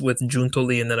 minutes with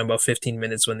Giuntoli and then about 15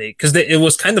 minutes because it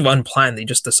was kind of unplanned. They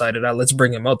just decided, let's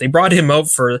bring him out. They brought him out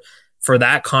for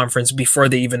that conference before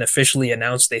they even officially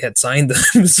announced they had signed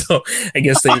him. So I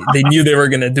guess they knew they were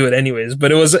going to do it anyways,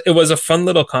 but it was a fun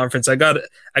little conference. I got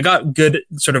good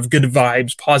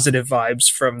vibes, positive vibes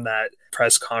from that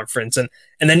press conference. And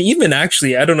then even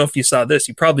actually, I don't know if you saw this,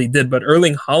 you probably did, but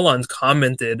Erling Haaland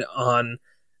commented on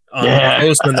the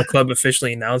post when the club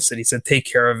officially announced it. He said, take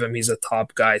care of him. He's a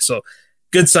top guy. So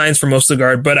good signs from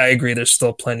Ostergaard, but I agree there's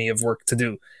still plenty of work to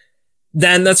do.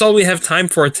 Dan, that's all we have time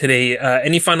for today.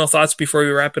 Any final thoughts before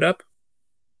we wrap it up?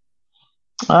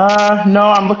 No,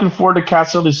 I'm looking forward to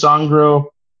Castel di Sangro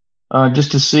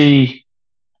just to see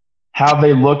how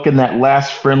they look in that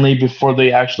last friendly before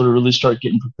they actually really start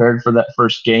getting prepared for that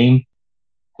first game.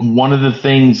 One of the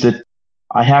things that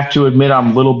I have to admit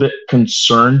I'm a little bit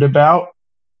concerned about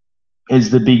is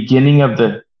the beginning of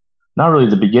not really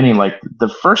the beginning, like the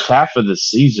first half of the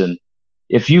season.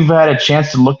 If you've had a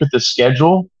chance to look at the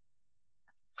schedule,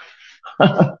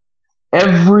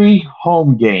 every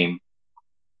home game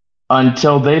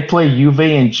until they play Juve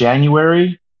in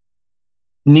January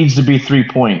needs to be 3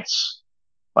 points.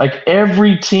 Like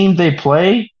every team they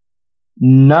play,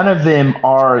 none of them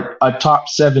are a top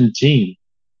 7 team.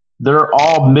 They're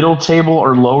all middle table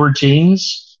or lower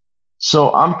teams.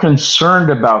 So I'm concerned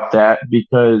about that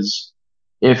because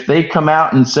if they come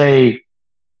out and say,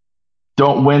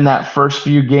 don't win that first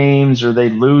few games or they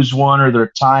lose one or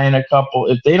they're tying a couple,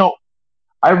 if they don't,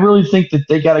 I really think that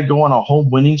they got to go on a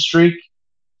home winning streak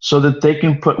so that they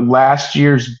can put last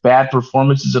year's bad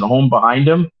performances at home behind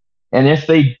them. And if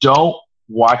they don't,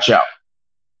 watch out.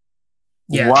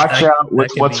 Yeah, watch out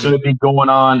with what's going to be going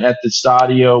on at the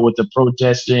stadio with the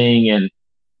protesting. And,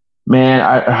 man,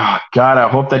 I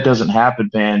hope that doesn't happen,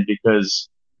 man, because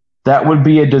that would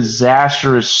be a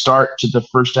disastrous start to the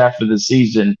first half of the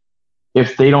season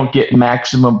if they don't get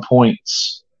maximum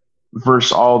points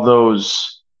versus all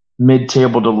those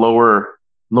mid-table to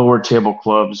lower table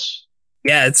clubs.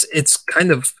 Yeah, it's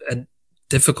kind of a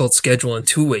difficult schedule in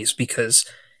two ways because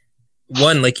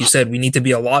one, like you said, we need to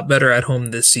be a lot better at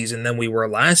home this season than we were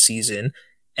last season.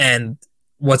 And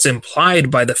what's implied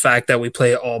by the fact that we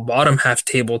play all bottom half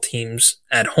table teams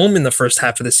at home in the first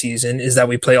half of the season is that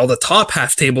we play all the top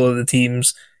half table of the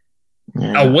teams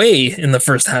away in the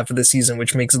first half of the season,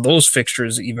 which makes those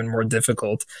fixtures even more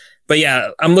difficult. But yeah,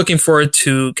 I'm looking forward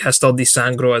to Castel di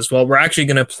Sangro as well. We're actually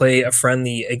going to play a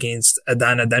friendly against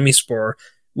Adana Demirspor,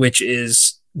 which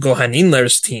is Gohan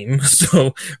Inler's team.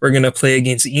 So we're going to play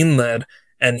against Inler.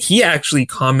 And he actually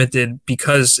commented,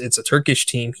 because it's a Turkish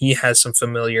team, he has some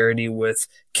familiarity with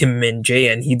Kim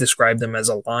Min-jae, and he described them as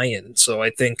a lion. So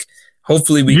I think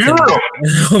hopefully we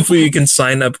can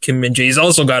sign up Kim Min-jae. He's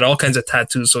also got all kinds of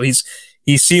tattoos, so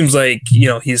he seems like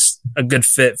he's a good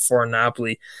fit for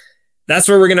Napoli. That's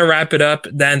where we're going to wrap it up.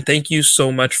 Dan, thank you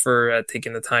so much for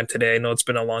taking the time today. I know it's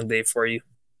been a long day for you.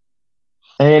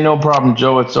 Hey, no problem,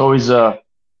 Joe. It's always a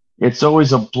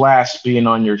blast being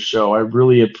on your show. I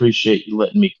really appreciate you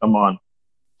letting me come on.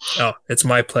 Oh, it's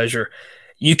my pleasure.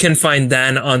 You can find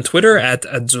Dan on Twitter at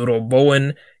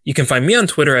AzzurroBowen. You can find me on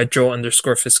Twitter at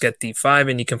Joe_Fischetti5,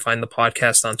 and you can find the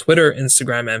podcast on Twitter,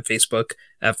 Instagram, and Facebook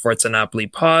at Forza Napoli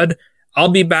Pod. I'll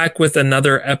be back with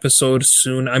another episode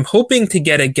soon. I'm hoping to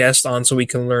get a guest on so we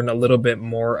can learn a little bit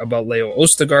more about Leo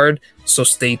Ostergaard, so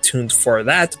stay tuned for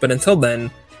that. But until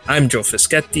then, I'm Joe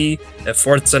Fischetti, e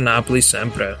Forza Napoli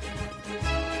sempre.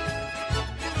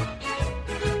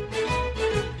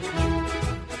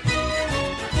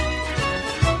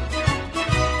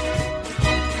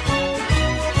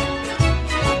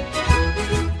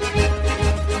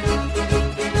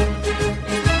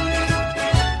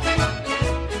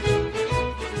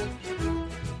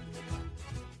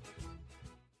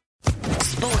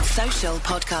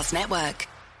 Podcast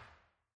Network.